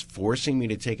government's forcing me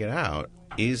to take it out,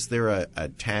 is there a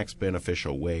tax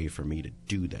beneficial way for me to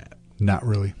do that? Not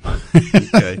really.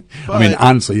 Okay. But,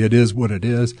 honestly, it is what it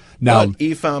is. Now, but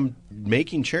if I'm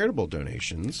making charitable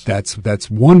donations, that's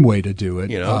one way to do it.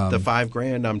 The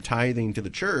 $5,000 I'm tithing to the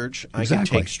church, exactly. I can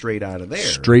take straight out of there.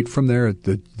 Straight from there.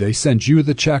 They send you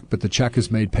the check, but the check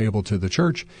is made payable to the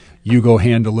church. You go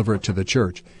hand deliver it to the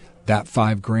church. That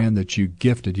 $5,000 that you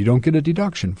gifted, you don't get a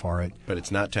deduction for it. But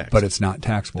it's not taxable. But it's not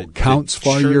taxable. Counts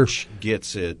for your church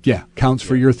gets it. Yeah, counts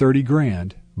for your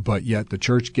 $30,000, but yet the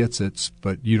church gets it,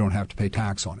 but you don't have to pay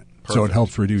tax on it. Perfect. So it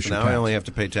helps reduce so your now tax. I only have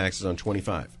to pay taxes on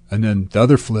 25. And then the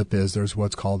other flip is there's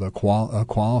what's called a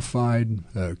qualified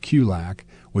QLAC,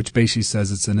 which basically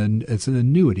says it's an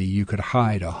annuity. You could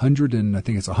hide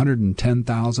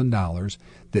 $110,000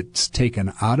 that's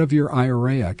taken out of your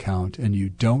IRA account, and you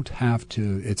don't have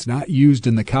to. It's not used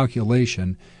in the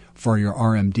calculation for your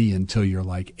RMD until you're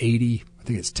like 80. I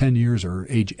think it's 10 years or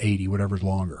age 80, whatever's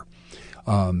longer.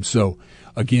 So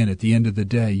again, at the end of the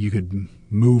day, you could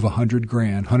move $100,000,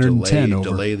 110 over,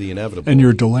 delay the inevitable, and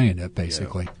you're delaying it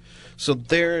basically. Yeah. So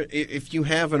there, if you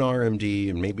have an RMD,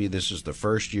 and maybe this is the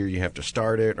first year you have to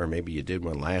start it, or maybe you did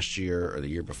one last year or the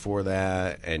year before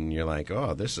that, and you're like,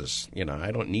 oh, this is,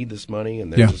 I don't need this money,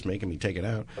 and they're just making me take it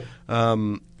out.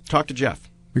 Talk to Jeff.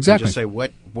 Exactly. Just say,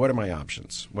 what are my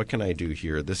options? What can I do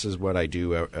here? This is what I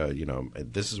do.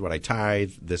 This is what I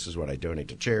tithe. This is what I donate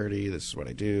to charity. This is what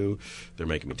I do. They're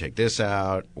making me take this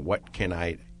out. What can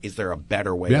I? Is there a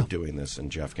better way of doing this?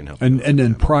 And Jeff can help. And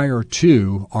then prior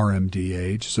to RMD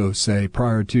age, so say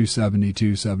prior to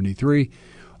 72, 73,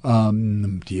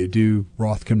 do you do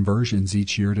Roth conversions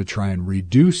each year to try and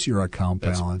reduce your account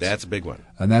balance? That's a big one.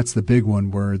 And that's the big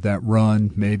one where that run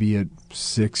maybe at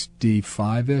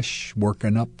 65-ish,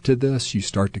 working up to this, you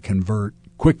start to convert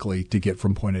quickly to get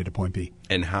from point A to point B.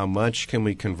 And how much can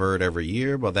we convert every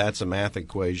year? Well, that's a math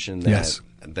equation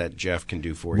that Jeff can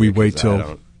do for you. We wait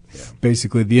till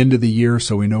basically the end of the year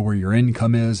so we know where your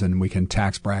income is, and we can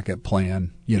tax bracket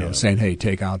plan, saying, hey,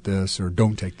 take out this or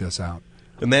don't take this out.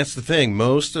 And that's the thing.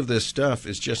 Most of this stuff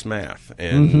is just math.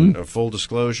 And full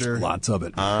disclosure, lots of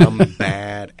it. I'm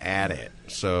bad at it.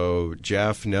 So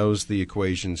Jeff knows the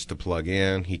equations to plug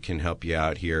in. He can help you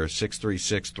out here.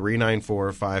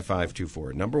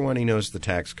 636-394-5524. Number one, he knows the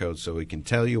tax code, so he can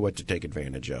tell you what to take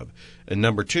advantage of. And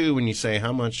number two, when you say,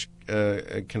 how much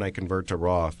can I convert to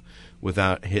Roth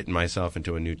without hitting myself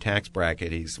into a new tax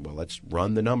bracket, let's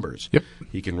run the numbers. Yep.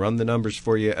 He can run the numbers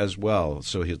for you as well.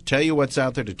 So he'll tell you what's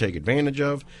out there to take advantage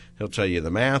of. He'll tell you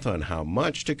the math on how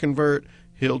much to convert.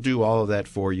 He'll do all of that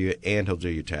for you, and he'll do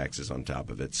your taxes on top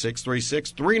of it.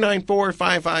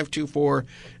 636-394-5524,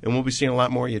 and we'll be seeing a lot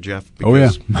more of you, Jeff. Oh,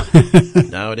 yeah.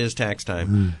 Now it is tax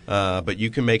time. But you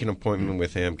can make an appointment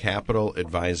with him,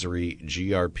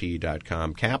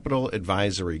 CapitalAdvisoryGrp.com. Capital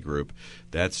Advisory Group.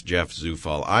 That's Jeff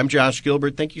Zufall. I'm Josh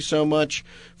Gilbert. Thank you so much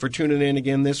for tuning in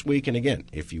again this week. And again,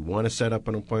 if you want to set up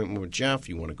an appointment with Jeff,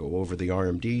 you want to go over the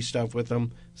RMD stuff with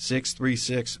him,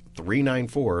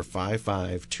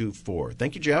 636-394-5524.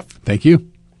 Thank you, Jeff. Thank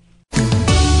you.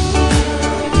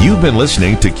 You've been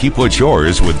listening to Keep What's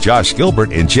Yours with Josh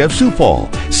Gilbert and Jeff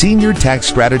Zufall, Senior Tax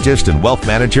Strategist and Wealth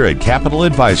Manager at Capital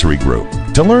Advisory Group.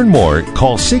 To learn more,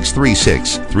 call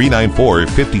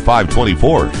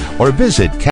 636-394-5524 or visit